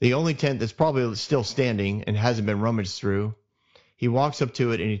 the only tent that's probably still standing and hasn't been rummaged through. He walks up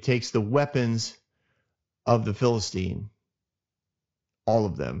to it and he takes the weapons of the Philistine, all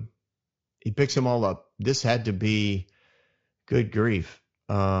of them. he picks them all up. This had to be, good grief.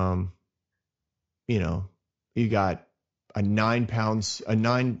 You got a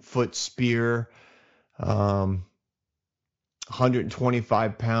 9-foot spear,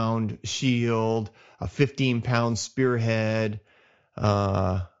 125-pound shield, a 15-pound spearhead,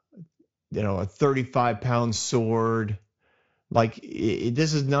 a 35-pound sword. Like,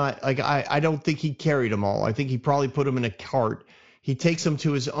 this is not, like, I don't think he carried them all. I think he probably put them in a cart. He takes them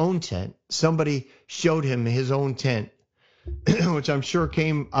to his own tent. Somebody showed him his own tent, which I'm sure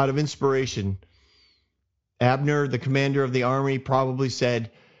came out of inspiration. Abner, the commander of the army, probably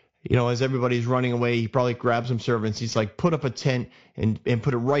said, as everybody's running away, he probably grabbed some servants. He's like, put up a tent and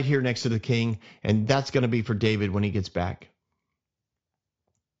put it right here next to the king, and that's going to be for David when he gets back.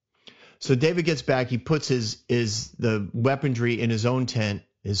 So David gets back. He puts the weaponry in his own tent,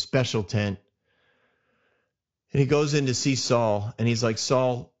 his special tent, and he goes in to see Saul, and he's like,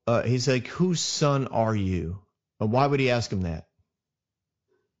 Saul, he's like, whose son are you? And why would he ask him that?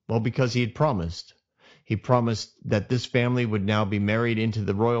 Well, because he had promised. He promised that this family would now be married into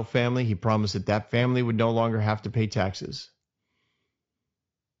the royal family. He promised that family would no longer have to pay taxes.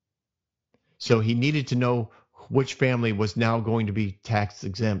 So he needed to know which family was now going to be tax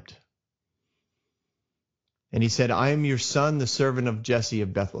exempt. And he said, I am your son, the servant of Jesse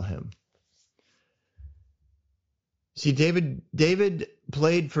of Bethlehem. See, David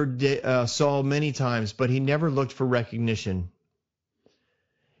played for Saul many times, but he never looked for recognition.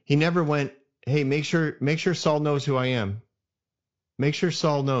 He never went, hey, make sure Saul knows who I am. Make sure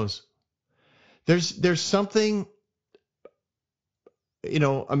Saul knows. There's something,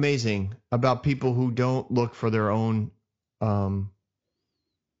 amazing about people who don't look for their own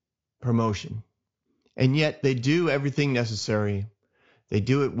promotion. And yet they do everything necessary. They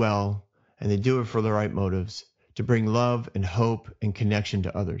do it well, and they do it for the right motives, to bring love and hope and connection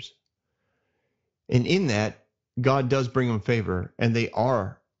to others. And in that, God does bring them favor, and they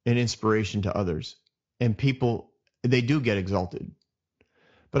are an inspiration to others. And people, they do get exalted.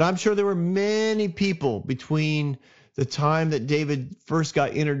 But I'm sure there were many people between the time that David first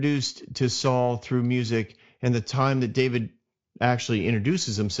got introduced to Saul through music and the time that David actually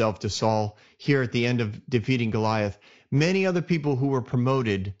introduces himself to Saul here at the end of defeating Goliath, many other people who were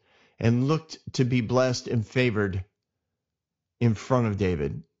promoted and looked to be blessed and favored in front of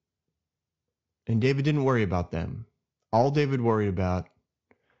David. And David didn't worry about them. All David worried about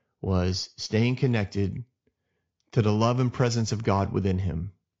was staying connected to the love and presence of God within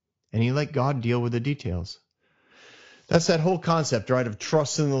him. And he let God deal with the details. That's that whole concept, right, of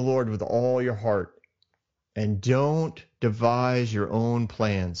trusting the Lord with all your heart. And don't devise your own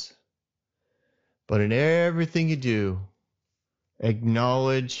plans. But in everything you do,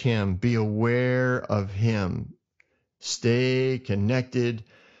 acknowledge him. Be aware of him. Stay connected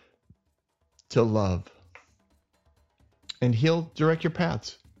to love. And he'll direct your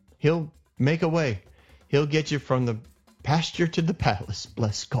paths. He'll make a way. He'll get you from the pasture to the palace,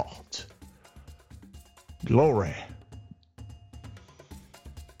 bless God. Glory.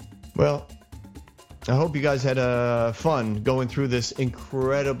 Well, I hope you guys had fun going through this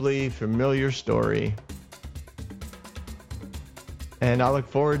incredibly familiar story. And I look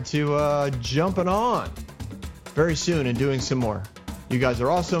forward to jumping on very soon and doing some more. You guys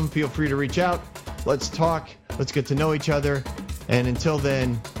are awesome. Feel free to reach out. Let's talk. Let's get to know each other. And until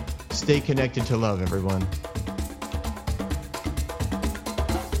then, stay connected to love, everyone.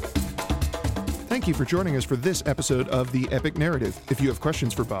 Thank you for joining us for this episode of The Epic Narrative. If you have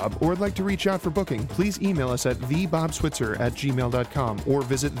questions for Bob or would like to reach out for booking, please email us at thebobswitzer@gmail.com or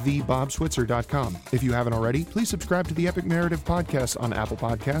visit thebobswitzer.com. If you haven't already, please subscribe to The Epic Narrative podcast on Apple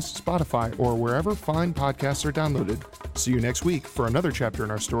Podcasts, Spotify, or wherever fine podcasts are downloaded. See you next week for another chapter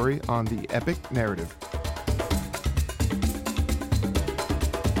in our story on The Epic Narrative.